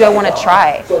this, or do I want to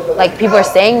try? Like people are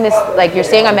saying this, like you're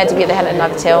saying I'm meant to be at the head and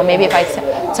not the tail. Maybe if I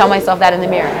tell myself that in the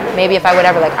mirror. Maybe if I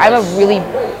whatever. Like I'm a really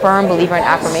firm believer in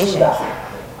affirmations.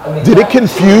 Did it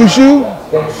confuse you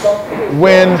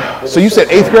when? So you said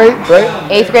 8th grade, right?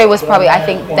 8th grade was probably, I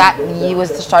think that year was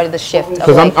the start of the shift.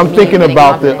 Because I'm thinking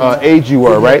about the age you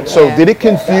were, right? So did it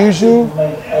confuse you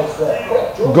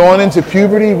going into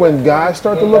puberty when guys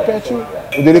start to look at you?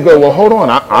 Or did it go, well, hold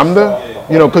on, I'm the,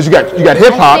 because you got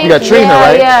hip hop, you got Trina,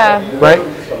 right? Yeah. Right?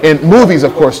 And movies,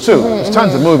 of course, too. There's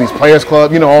tons of movies, Players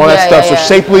Club, all that stuff. So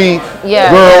shapely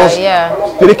girls. Yeah.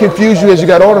 Did it confuse you as you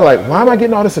got older? Like, why am I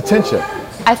getting all this attention?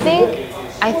 I think,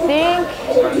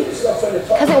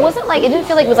 because it wasn't like, it didn't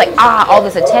feel like it was like, all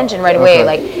this attention right away.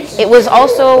 Like, it was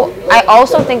also, I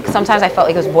also think sometimes I felt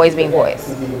like it was boys being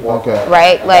boys. Okay.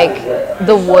 Right? Like,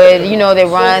 the Wood, they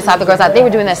run, stop the girls out. They were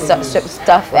doing that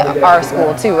stuff at our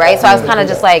school too, right? So I was kind of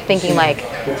just like thinking like,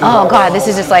 oh God, this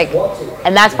is just like,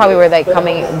 and that's probably where like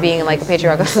being like a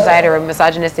patriarchal society or a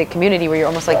misogynistic community where you're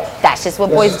almost like, that's just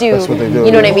what boys do. That's what they do.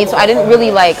 You know what I mean? So I didn't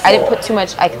really I didn't put too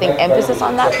much, I think, emphasis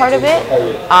on that part of it.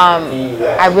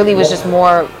 I really was just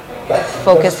more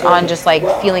focused on just like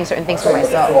feeling certain things for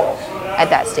myself at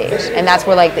that stage, and that's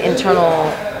where like the internal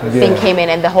thing came in,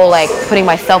 and the whole like putting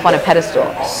myself on a pedestal.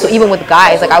 So even with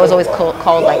guys, like I was always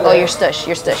called like, oh, you're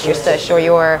stush, or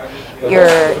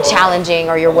you're challenging,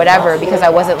 or you're whatever, because I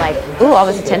wasn't like, ooh, all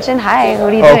this attention, hi,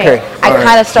 what are you doing? I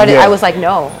kind of started, I was like,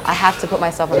 no, I have to put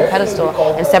myself on a pedestal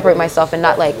and separate myself, and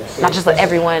not just let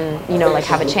everyone, like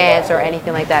have a chance or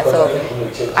anything like that. So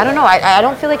I don't know, I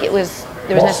don't feel like there was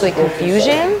necessarily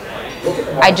confusion.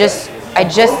 I just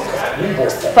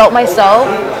felt myself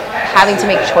having to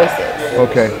make choices.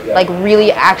 Okay. Like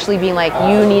really actually being like,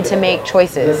 you need to make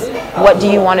choices. What do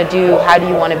you want to do? How do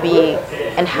you want to be?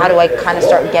 And how do I kind of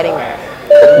start getting there?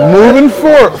 Moving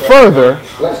further,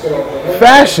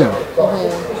 fashion.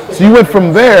 So you went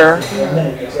from there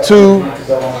to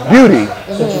beauty,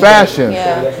 fashion.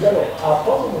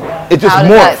 It just How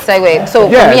morphed. does that segue? So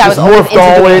for me, I was always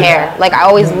into doing hair. Like I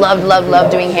always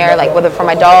loved doing hair, like whether for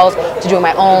my dolls to doing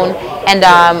my own. And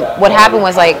what happened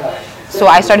was like, so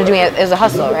I started doing it as a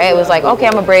hustle, right? It was like, okay,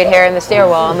 I'm gonna braid hair in the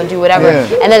stairwell, I'm gonna do whatever.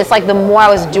 And then it's like the more I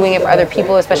was doing it for other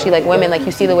people, especially like women, like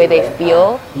you see the way they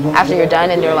feel after you're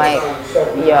done, and they're like,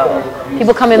 yo.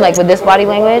 People come in like with this body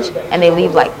language and they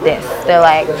leave like this. They're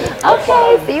like,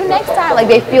 okay, see you next time. Like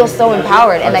they feel so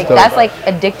empowered, and like that's like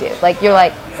addictive. Like you're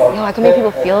like, yo, I can make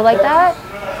people feel like that.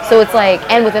 So it's like,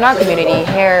 and within our community,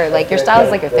 hair, like your style is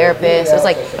like your therapist. It's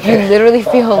like you literally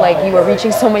feel like you are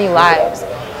reaching so many lives.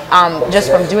 Just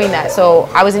from doing that. So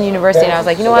I was in university and I was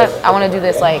like, you know what, I want to do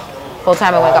this like full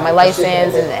time. I went and got my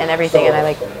license and everything, and I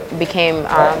like became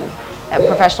a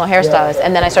professional hairstylist.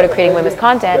 And then I started creating women's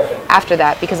content after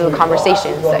that because of the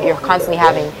conversations that you're constantly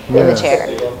having in the chair.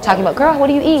 talking about, girl, what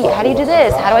do you eat? How do you do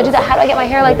this? How do I do that? How do I get my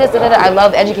hair like this? Da, da, da. I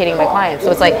love educating my clients.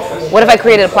 So it's like, what if I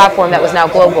created a platform that was now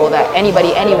global, that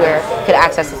anybody anywhere could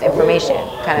access this information,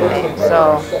 kind of thing.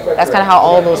 So that's kind of how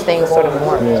all those things sort of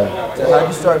work. So how do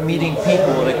you start meeting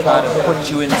people to kind of put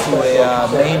you into a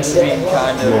mainstream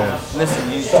kind of,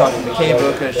 listen, you talk to McKay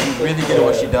because she's really good at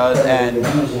what she does, and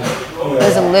It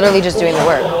was literally just doing the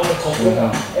work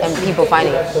and people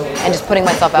finding it and just putting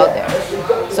myself out there.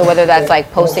 So whether that's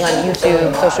like posting on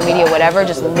YouTube, social media, whatever,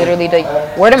 just literally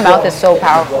word of mouth is so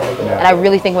powerful. And I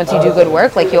really think once you do good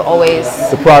work, like you'll always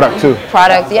The product too.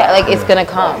 yeah, like it's gonna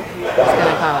come. It's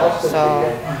gonna come.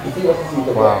 So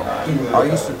Wow. are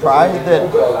you surprised that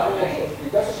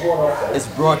it's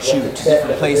brought you to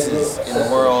different places in the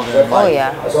world? And oh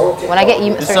yeah. When I get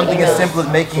It's something as simple as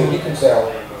making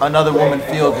another woman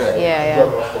feel good. Yeah.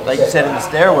 Like you said in the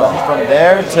stairwell, from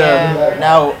there to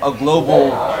now a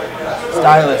global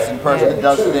stylist and person that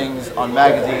does things on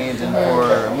magazines and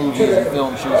for movies and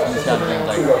film shoots and these kind of things.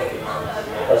 Like,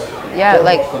 Yeah,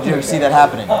 like did you ever see that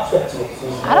happening? I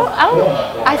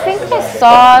think I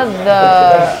saw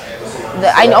the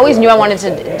I always knew I wanted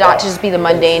to not just be the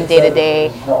mundane day to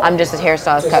day. I'm just a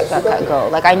hairstylist, cut, go.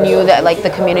 Like I knew that like the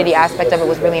community aspect of it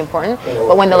was really important.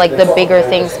 But when the bigger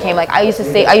things came, like I used to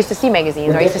see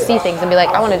magazines, or I used to see things and be like,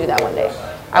 I want to do that one day.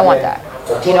 I want that.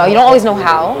 You know, you don't always know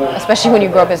how, especially when you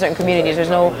grow up in certain communities. There's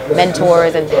no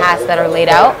mentors and paths that are laid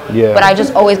out. Yeah. But I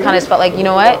just always kind of felt like, you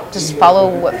know what? Just follow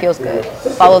what feels good.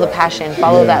 Follow the passion.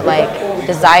 Follow that like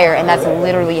desire, and that's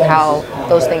literally how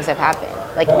those things have happened.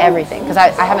 Like everything, because I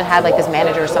haven't had like this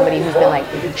manager or somebody who's been like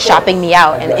shopping me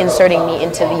out and inserting me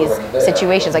into these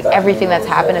situations. Like everything that's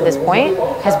happened at this point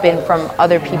has been from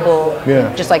other people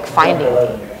just like finding me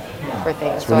for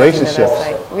things. So I think Relationships. that's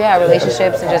like,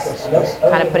 relationships and just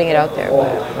kind of putting it out there.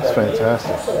 But That's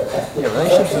fantastic. Yeah,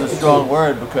 relationships is a strong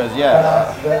word because you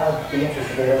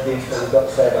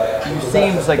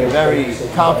seem like a very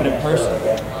confident person.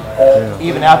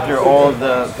 Even after all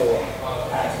the,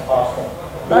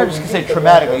 I'm just gonna say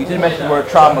traumatic. You did mention the word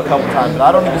trauma a couple times, but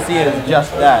I don't even see it as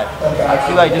just that. I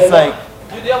feel like just like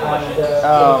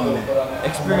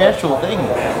experiential things.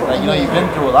 Like you've been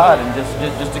through a lot, and just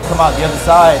to come out the other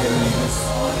side and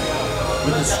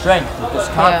with this strength, with this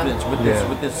confidence, with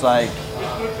this like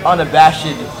unabashed,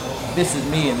 this is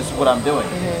me and this is what I'm doing.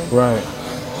 Right.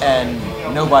 And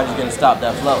nobody's gonna stop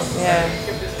that flow. yeah,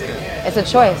 it's a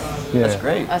choice. Yeah. That's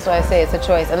great. That's why I say it's a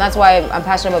choice, and that's why I'm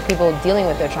passionate about people dealing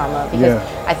with their trauma, because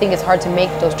I think it's hard to make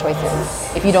those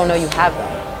choices if you don't know you have them.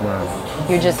 Right.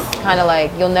 You're just kind of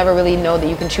like, you'll never really know that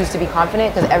you can choose to be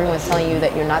confident because everyone's telling you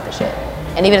that you're not the shit.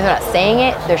 And even if they're not saying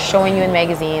it, they're showing you in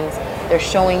magazines, they're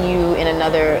showing you in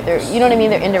another, you know what I mean?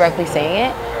 They're indirectly saying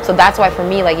it. So that's why for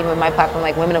me, like even with my platform,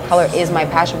 like women of color is my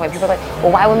passion point. People are like,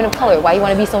 well, why women of color? Why you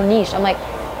want to be so niche? I'm like,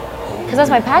 because that's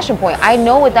my passion point. I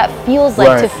know what that feels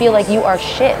like to feel like you are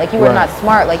shit, like you are not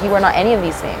smart, like you are not any of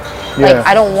these things. Like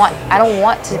I don't want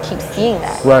to keep seeing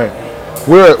that. Right.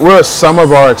 We're a sum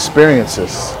of our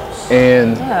experiences,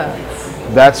 and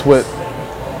that's what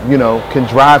can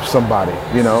drive somebody.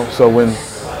 So when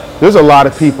there's a lot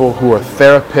of people who are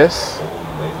therapists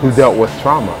who dealt with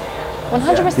trauma.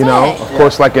 100%. Of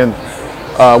course, like in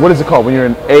what is it called when you're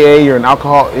in AA, you're in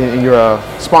alcohol, and you're a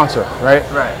sponsor, right?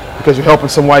 Right. Because you're helping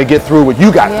somebody get through what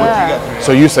you got through.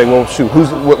 So you say, well, shoot,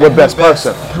 what best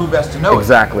person? Who best to know?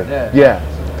 Exactly. Yeah.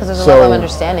 Because there's a level of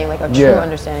understanding, like a true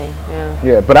understanding.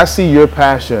 Yeah, but I see your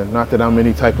passion, not that I'm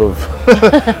any type of,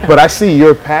 but I see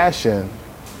your passion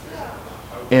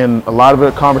in a lot of the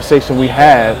conversation we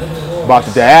had about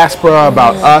the diaspora,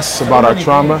 about us, about our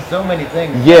trauma. So many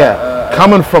things. Yeah,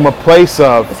 coming from a place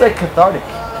of, It's like cathartic.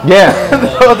 yeah,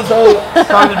 This whole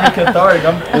time to be cathartic.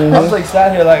 I'm like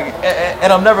sat here like,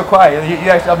 and I'm never quiet. You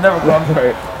actually, I'm never quiet. I'm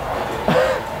sorry.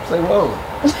 It's like whoa.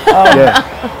 yeah.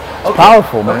 It's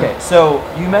powerful, man. Okay, so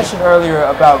you mentioned earlier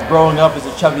about growing up as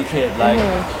a chubby kid. Like,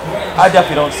 I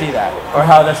definitely don't see that, or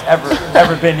how that's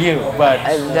ever been you. But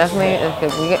I definitely,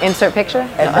 if we can insert picture.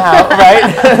 and now,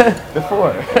 right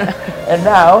before, and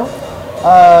now,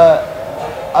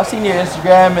 I've seen your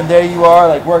Instagram, and there you are,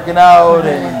 like working out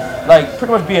and like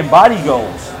pretty much being body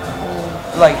goals,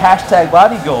 like hashtag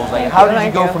body goals. Like, how did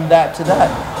you go from that to that?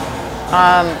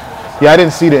 Yeah, I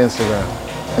didn't see the Instagram.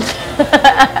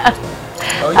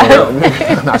 Oh, you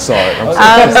I saw it.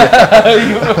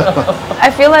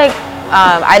 I feel like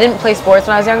I didn't play sports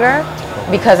when I was younger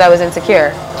because I was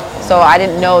insecure. So I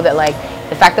didn't know that like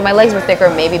the fact that my legs were thicker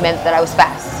maybe meant that I was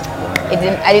fast.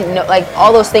 I didn't know, like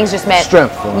all those things just meant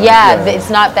Strength. It's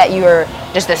not that you're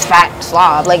just this fat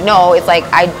slob. Like no, it's like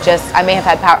I may have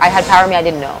had power. I had power in me I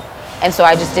didn't know. And so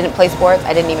I just didn't play sports.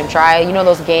 I didn't even try. You know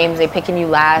those games, they picking you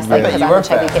last, like, because You I'm were a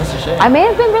chubby fast. kid. That's a shame. I may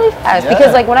have been really fast Yeah.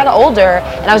 because like when I got older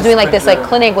and I was doing like this like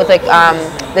clinic with like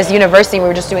this university, we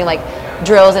were just doing like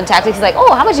drills and tactics. He's like,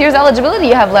 oh, how much years eligibility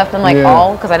you have left? I'm like,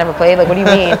 oh, because I never played. Like, what do you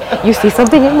mean? You see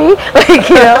something in me? Like,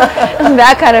 you know,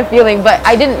 that kind of feeling. But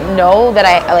I didn't know that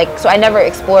I like, so I never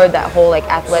explored that whole like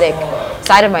athletic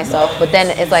side of myself. But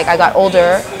then it's like I got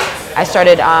older, I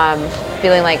started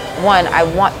feeling like, one, I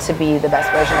want to be the best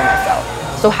version of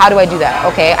myself. So how do I do that?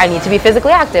 Okay, I need to be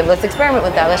physically active. Let's experiment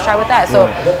with that. Let's try with that. So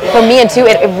for me, and two,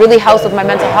 it really helps with my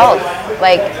mental health.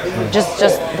 Like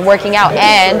just working out.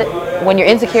 And when you're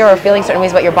insecure or feeling certain ways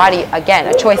about your body, again,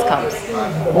 a choice comes.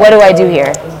 What do I do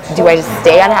here? Do I just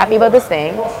stay unhappy about this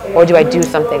thing, or do I do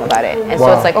something about it? And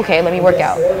so it's like, okay, let me work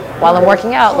out. While I'm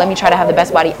working out, let me try to have the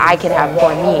best body I can have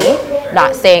for me.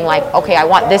 Not saying like, okay, I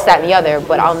want this, that, and the other,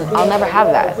 but I'll never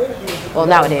have that. Well,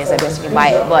 nowadays I guess you can buy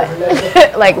it,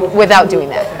 but like without doing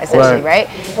that, essentially, right?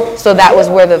 So that was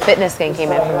where the fitness thing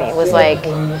came in for me. It was like,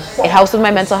 it helps with my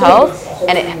mental health,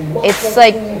 and it's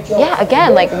like, yeah,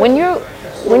 again, like when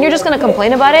you're just gonna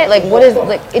complain about it, like what is,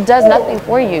 like it does nothing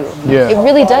for you. Yeah. It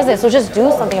really doesn't. So just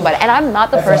do something about it. And I'm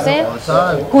not the person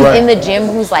who's in the gym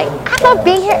who's like, I love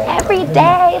being here every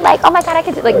day. Like, oh my God, I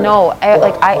could do, like, no,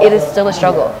 it is still a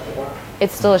struggle.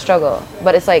 It's still a struggle,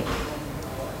 but it's like,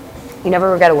 you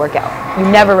never regret a workout.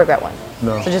 You never regret one.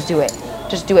 No. So just do it.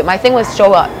 Just do it. My thing was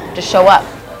show up. Just show up.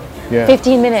 Yeah.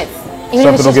 15 minutes. Even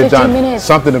if it's Something will just get 15 done. minutes.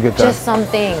 Something will get done. Just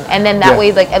something. And then that Yeah.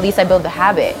 way, like, at least I build the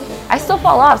habit. I still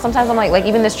fall off. Sometimes I'm like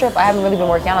even this trip, I haven't really been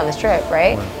working out on this trip,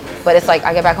 right? But it's like,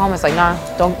 I get back home, it's like, nah,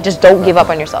 don't give up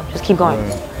on yourself. Just keep going.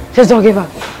 Just don't give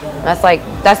up. And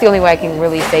that's the only way I can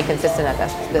really stay consistent at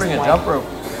this Bring point. a jump rope.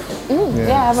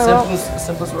 Yeah, I have my rope.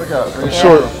 Simplest workout. Bring a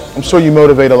Sure. jump rope. I'm sure you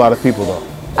motivate a lot of people though.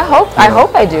 I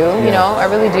hope I do, you know, I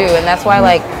really do. And that's why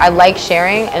like I like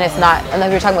sharing, and it's not, and like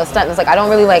we were talking about stunting, it's like I don't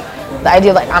really like the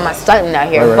idea of like I'm not stunting out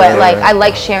here, but like I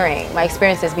like sharing my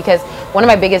experiences, because one of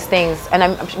my biggest things, and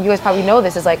I'm sure you guys probably know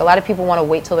this, is like a lot of people want to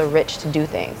wait till they're rich to do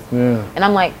things. Yeah. And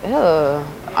I'm like, no.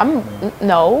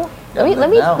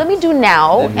 Let me do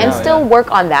now Live and now, still yeah.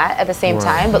 work on that at the same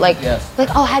time. But like, Yes.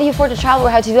 oh, how do you afford to travel, or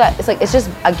how do you do that? It's like, it's just,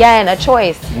 again, a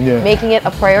choice. Yeah. Making it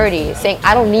a priority. Saying,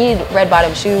 I don't need red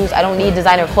bottom shoes. I don't need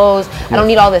designer clothes. I don't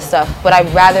need all this stuff. But I'd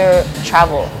rather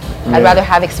travel. I'd rather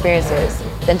have experiences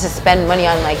than to spend money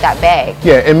on like that bag.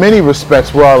 Yeah, in many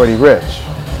respects, we're already rich.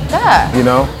 Yeah. You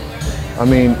know, I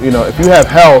mean, you know, if you have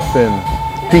health and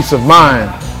peace of mind,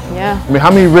 Yeah. I mean,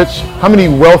 how many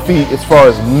wealthy, as far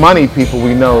as money people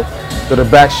we know that are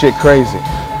batshit crazy,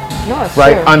 No, it's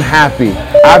right? true. Unhappy.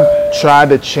 I've tried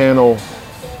to channel,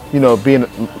 you know,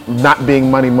 not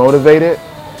being money motivated,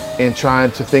 and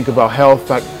trying to think about health,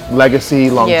 like legacy,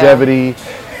 longevity,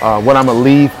 what I'm gonna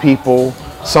leave people.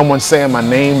 Someone saying my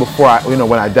name before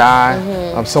when I die.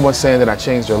 Someone saying that I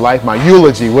changed their life. My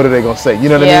eulogy. What are they gonna say? You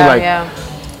know what I mean? Like,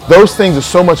 those things are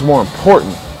so much more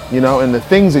important. You know, and the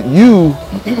things that you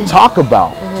talk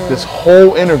about, this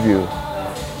whole interview,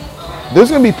 there's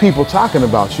gonna be people talking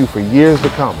about you for years to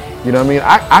come. You know what I mean?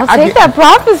 I'll take that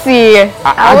prophecy.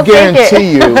 I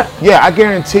guarantee you, I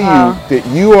guarantee you that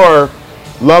you are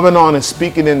loving on and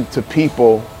speaking into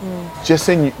people just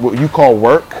in what you call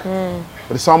work,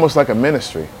 but it's almost like a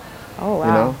ministry. Oh, wow.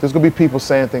 You know, there's gonna be people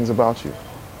saying things about you.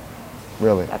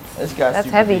 Really. This guy's That's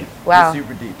super heavy. Deep. Wow. He's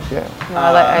super deep. Yeah. No,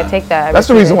 I take that. That's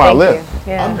the reason why I live.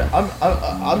 Yeah. I'm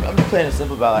just playing it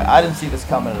simple about like I didn't see this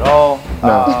coming at all.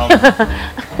 No.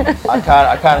 I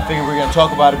kind of figured we were gonna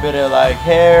talk about a bit of like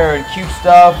hair and cute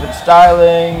stuff and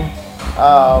styling.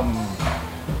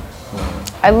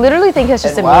 I literally think it's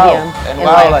just a wow, medium. and in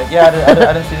wow, life. like yeah, I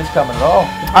didn't see this coming at all.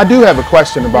 I do have a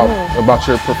question about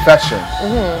your profession,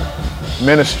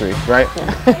 ministry, right?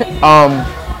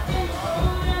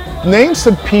 Name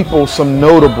some people, some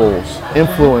notables,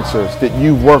 influencers that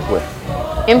you've worked with.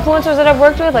 Influencers that I've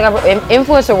worked with, like in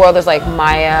influencer world, there's like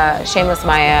Maya, Shameless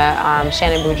Maya,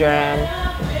 Shannon Boudrin,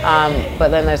 but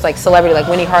then there's like celebrity, like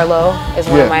Winnie Harlow is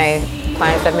one of my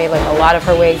clients. I've made like a lot of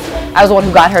her wigs. I was the one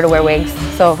who got her to wear wigs,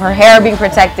 so her hair being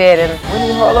protected and.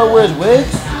 Winnie Harlow wears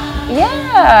wigs?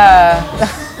 Yeah.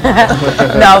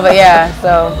 No, but yeah.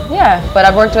 So yeah, but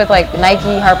I've worked with like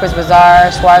Nike, Harper's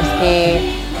Bazaar,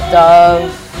 Swarovski,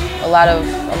 Dove, a lot of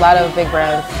big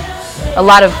brands,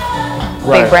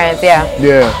 big brands. Yeah.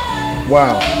 Yeah.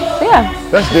 Wow. So yeah.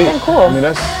 That's deep. It's been cool. I mean,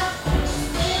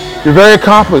 you're very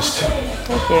accomplished.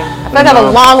 Thank you. I feel like I have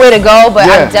a long way to go, but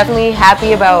Yeah. I'm definitely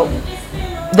happy about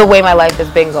the way my life has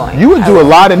been going. You would do a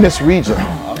lot in this region.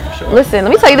 Listen, let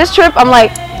me tell you, this trip, I'm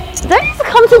like, did I used to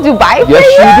come to Dubai for Yes, a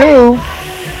year? you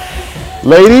do.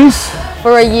 Ladies,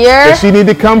 For a year? Does she need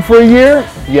to come for a year?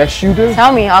 Yes, you do.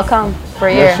 Tell me, I'll come for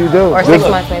a year. Yes, you do. Or 6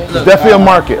 months maybe. There's definitely a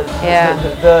market. Yeah.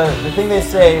 The thing they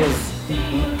say is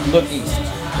look east.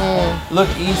 Look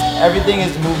east. Everything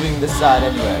is moving this side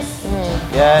anyway.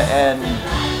 Yeah, and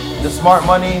the smart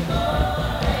money.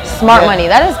 Smart money.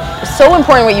 That is so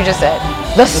important what you just said.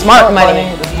 The smart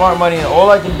money. The smart money. And all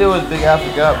I can do is big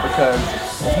Africa up because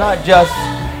it's not just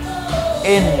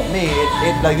in me.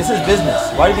 Like this is business.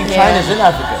 Why do you think China's in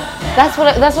Africa? That's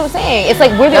what I'm saying. It's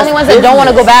like we're the That's only ones that don't want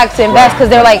to go back to invest because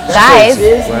they're like, guys,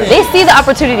 business. they see the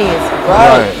opportunities.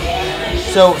 Right.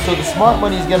 So the smart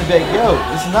money is gonna be like, yo,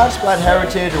 this is not just about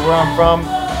heritage or where I'm from.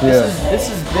 This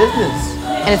is business.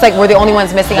 And it's like we're the only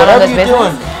ones missing out on this business.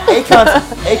 Whatever you're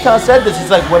doing, Akon said this.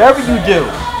 He's like, whatever you do,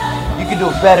 you can do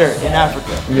it better in Africa.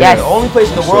 Yes. The only place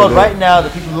in the world right now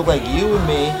that people who look like you and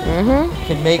me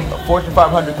can make a Fortune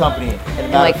 500 company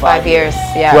in like 5 years.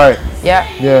 Yeah. Right. Yeah.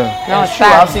 Yeah. No, It's it's true.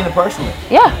 I've fact. seen it personally.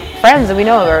 Yeah. Friends that we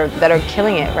know that are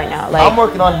killing it right now. Like I'm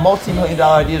working on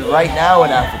multi-million-dollar ideas right now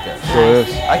in Africa. Sure is.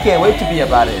 I can't wait to be up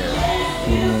out of here.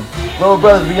 Little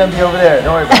brothers, we're gonna be over there.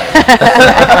 Don't worry about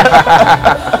it.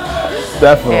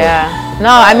 Definitely. yeah. No,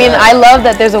 I mean, I love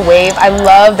that there's a wave. I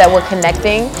love that we're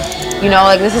connecting. You know,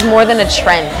 like this is more than a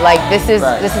trend. Like this is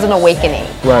an awakening.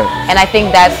 Right. And I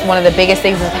think that's one of the biggest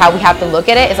things is how we have to look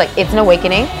at it. It's like it's an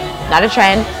awakening, not a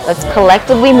trend. Let's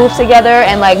collectively move together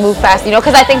and like move fast. You know,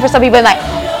 because I think for some people, like,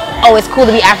 oh, it's cool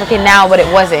to be African now, but it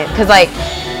wasn't. Because like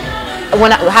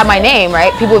when I had my name,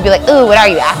 right, people would be like, ooh, what are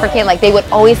you, African? Like they would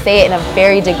always say it in a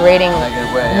very degrading,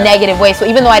 negative way. So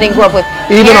even though I didn't grow up with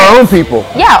Even parents, our own people.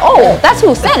 yeah, oh, that's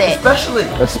who said it. Especially.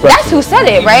 That's who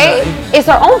said it, right? It's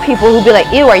our own people who be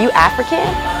like, ew, are you African?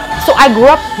 So I grew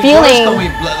up feeling. People always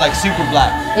call me like super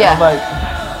black. Yeah. I'm like,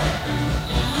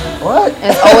 what?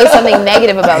 And it's always something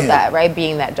negative about that, right?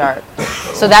 Being that dark.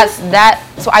 So that's that.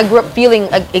 So I grew up feeling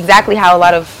like exactly how a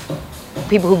lot of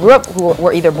people who grew up who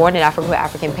were either born in Africa with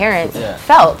African parents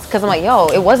felt. Because I'm like, yo,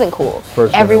 it wasn't cool.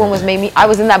 Everyone was made me. I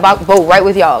was in that boat right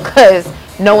with y'all because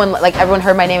no one, like everyone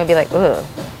heard my name and be like, ugh.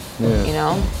 You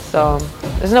know? So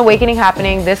there's an awakening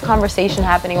happening. This conversation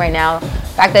happening right now. The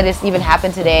fact that it's even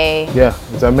happened today. Yeah.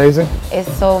 Is that amazing?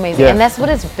 It's so amazing. Yeah. And that's what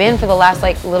it's been for the last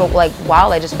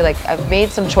while. I just feel like I've made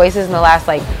some choices in the last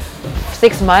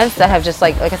 6 months that have just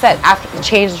like I said,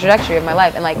 changed the trajectory of my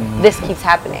life. And this keeps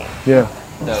happening. Yeah.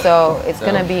 So it's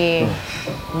gonna be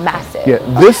massive. Yeah,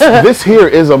 this here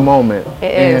is a moment,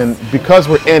 and because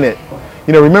we're in it,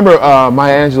 you know. Remember,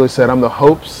 Maya Angelou said, "I'm the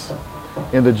hopes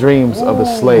and the dreams of the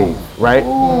slave." Right,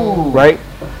 right.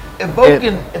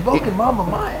 Evoking Mama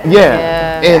Maya.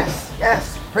 Yeah, and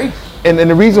Yes. Preach. and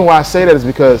the reason why I say that is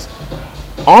because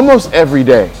almost every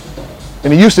day,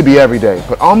 and it used to be every day,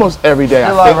 but almost every day,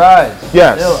 Still I think, I rise.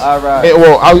 yes. Still I rise. And,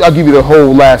 well, I'll give you the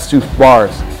whole last 2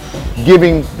 bars.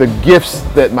 Giving the gifts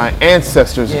that my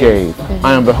ancestors gave,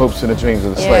 I am the hopes and the dreams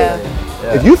of the slave.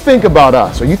 Yeah. If you think about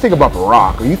us, or you think about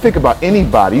Barack, or you think about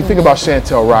anybody, you think about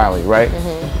Chantel Riley, right?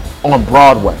 On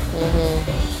Broadway.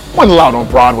 Wasn't allowed on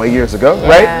Broadway years ago,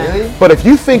 right? Really? But if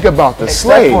you think about the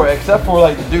slave, Except for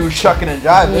like the dude shucking and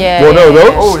jiving. Yeah. well, no,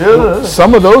 Oh, yeah.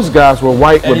 some of those guys were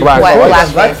white with black White,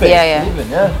 voices. black face. Yeah. Even,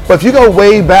 yeah. But if you go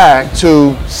way back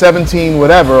to 17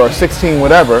 whatever, or 16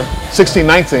 whatever, 16,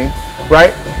 19,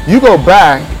 right? You go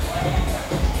back,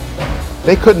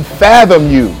 they couldn't fathom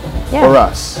you or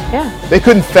us. Yeah. They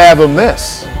couldn't fathom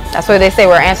this. That's why they say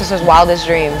we're ancestors' wildest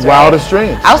dreams. Right? Wildest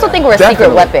dreams. I also think we're a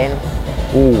secret Definitely. weapon.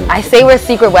 Ooh. I say we're a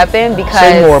secret weapon because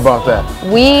Say more about that.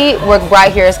 we were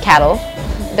brought here as cattle.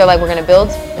 They're like, we're gonna build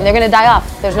and they're gonna die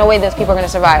off. There's no way those people are gonna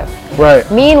survive. Right.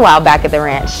 Meanwhile, back at the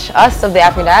ranch, us of the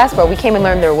African diaspora, we came and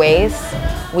learned their ways.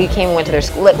 We came and went to their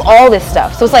school, like all this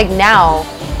stuff. So it's like now,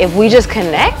 if we just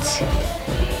connect,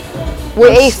 we're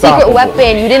a secret Unstoppable.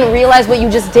 weapon. You didn't realize what you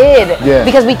just did. Yeah.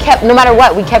 Because we kept, no matter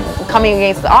what, we kept coming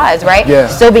against the odds, right? Yeah.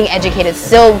 Still being educated,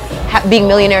 still being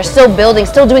millionaires, still building,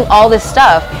 still doing all this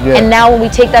stuff. Yeah. And now when we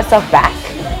take that stuff back,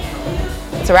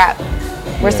 it's a wrap.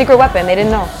 We're a secret weapon. They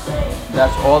didn't know.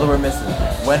 That's all that we're missing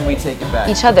when we take it back.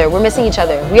 Each other. We're missing each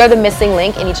other. We are the missing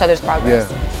link in each other's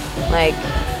progress. Like,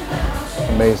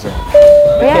 Amazing.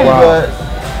 yeah.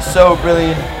 Wow. So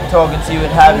really talking to you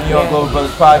and having you on Global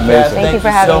Brothers Podcast. Amazing. Thank you for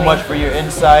so having me. much for your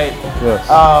insight.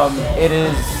 Yes. It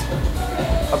is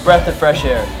a breath of fresh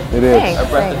air. It is. Thanks. A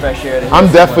breath of fresh air. to hear I'm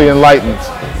someone- definitely enlightened.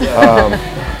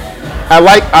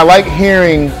 I like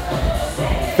hearing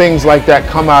things like that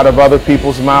come out of other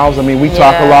people's mouths. I mean, we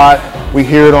talk a Yeah. lot, we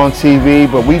hear it on TV,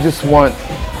 but we just want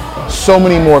so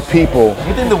many more people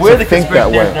You think we're the to think that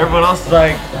conspiracy theorists and way. everyone else is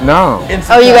like. No.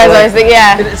 Oh, you guys always think,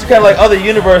 yeah. It's kind of like other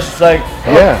universe. It's like,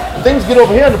 Yeah. things get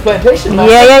over here on the plantation. Man.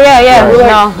 Yeah. We're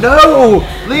No, like,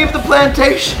 no, leave the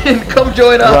plantation. Come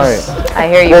join us. Right. I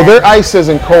hear you. Well, man. their ice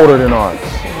isn't colder than ours,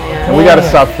 and we got to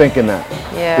stop thinking that.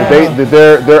 Yeah.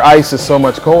 Their ice is so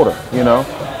much colder. You know.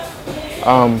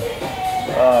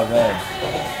 Oh man,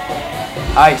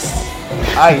 ice.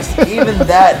 Even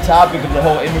that topic of the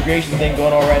whole immigration thing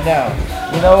going on right now.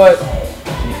 You know what?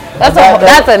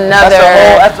 That's another.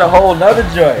 That's a whole nother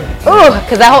joy. Ooh,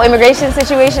 because that whole immigration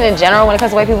situation in general, when it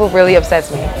comes to white people, really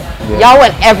upsets me. Y'all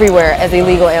went everywhere as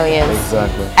illegal aliens,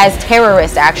 Exactly. as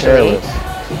terrorists actually,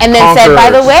 Terrorists. and then said, by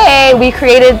the Conquerors. way, we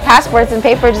created passports and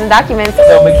papers and documents.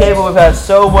 So, Makeba, we've had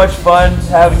so much fun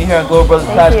having you here on Global Brothers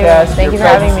Thank you. Podcast. Thank Your you for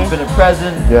having presence me. has been a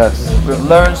present. Yes. We've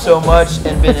learned so much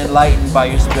and been enlightened by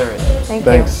your spirit. Thank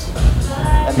Thanks.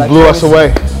 And You like blew we us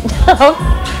always- away.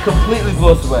 Completely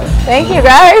blew us away. Thank you,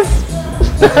 guys.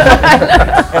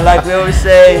 And like we always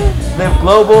say, live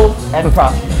global and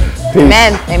prosper. Peace.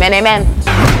 Amen.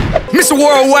 Mr.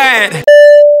 Worldwide.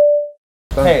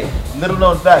 Hey, little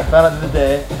known fact, found out the other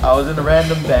day, I was in a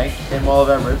random bank in Mall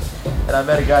of Emirates, and I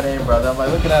met a guy named Brother. I'm like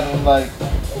looking at him, I'm like,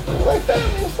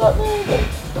 family, what's up, man?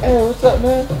 Like, hey, what's up,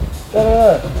 man?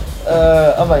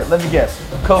 I'm like, let me guess,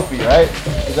 Kofi, right?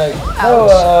 He's like,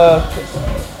 no,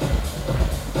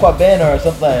 Kwabena or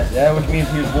something like that, yeah, which means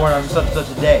he was born on such and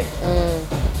such a day.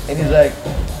 And he's like,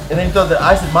 and then he thought that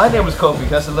I said my name was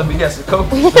Kofi. I said, let me guess, it's Kofi.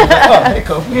 So he's like, oh, hey,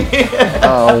 Kofi.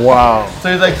 Oh wow.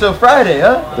 So he's like, so Friday,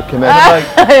 huh? The I'm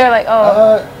connection. like, You're like,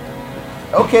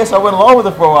 oh. okay, so I went along with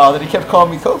it for a while. Then he kept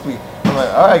calling me Kofi. I'm like,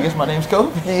 all right, I guess my name's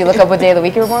Kofi. Did you look up what day of the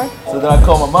week you were born? So then I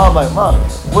called my mom, like, Mom,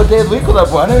 what day of the week was I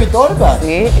born? I never even thought about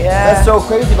it. See? Yeah. That's so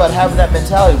crazy about having that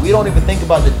mentality. We don't even think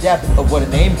about the depth of what a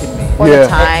name can mean. Or Yeah. the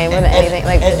time, or the anything.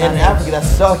 Like, And in Africa, that's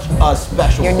such a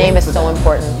special your thing name is for so them.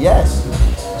 important. Yes.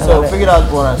 love So it. figured I was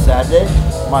born on Saturday.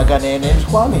 My Ghanaian name is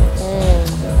Kwame.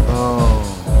 Oh.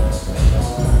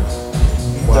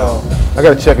 Wow. So I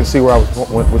gotta check and see where I was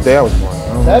born, what day I was born. I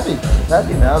don't know.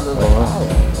 happy now. I was like,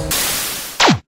 wow.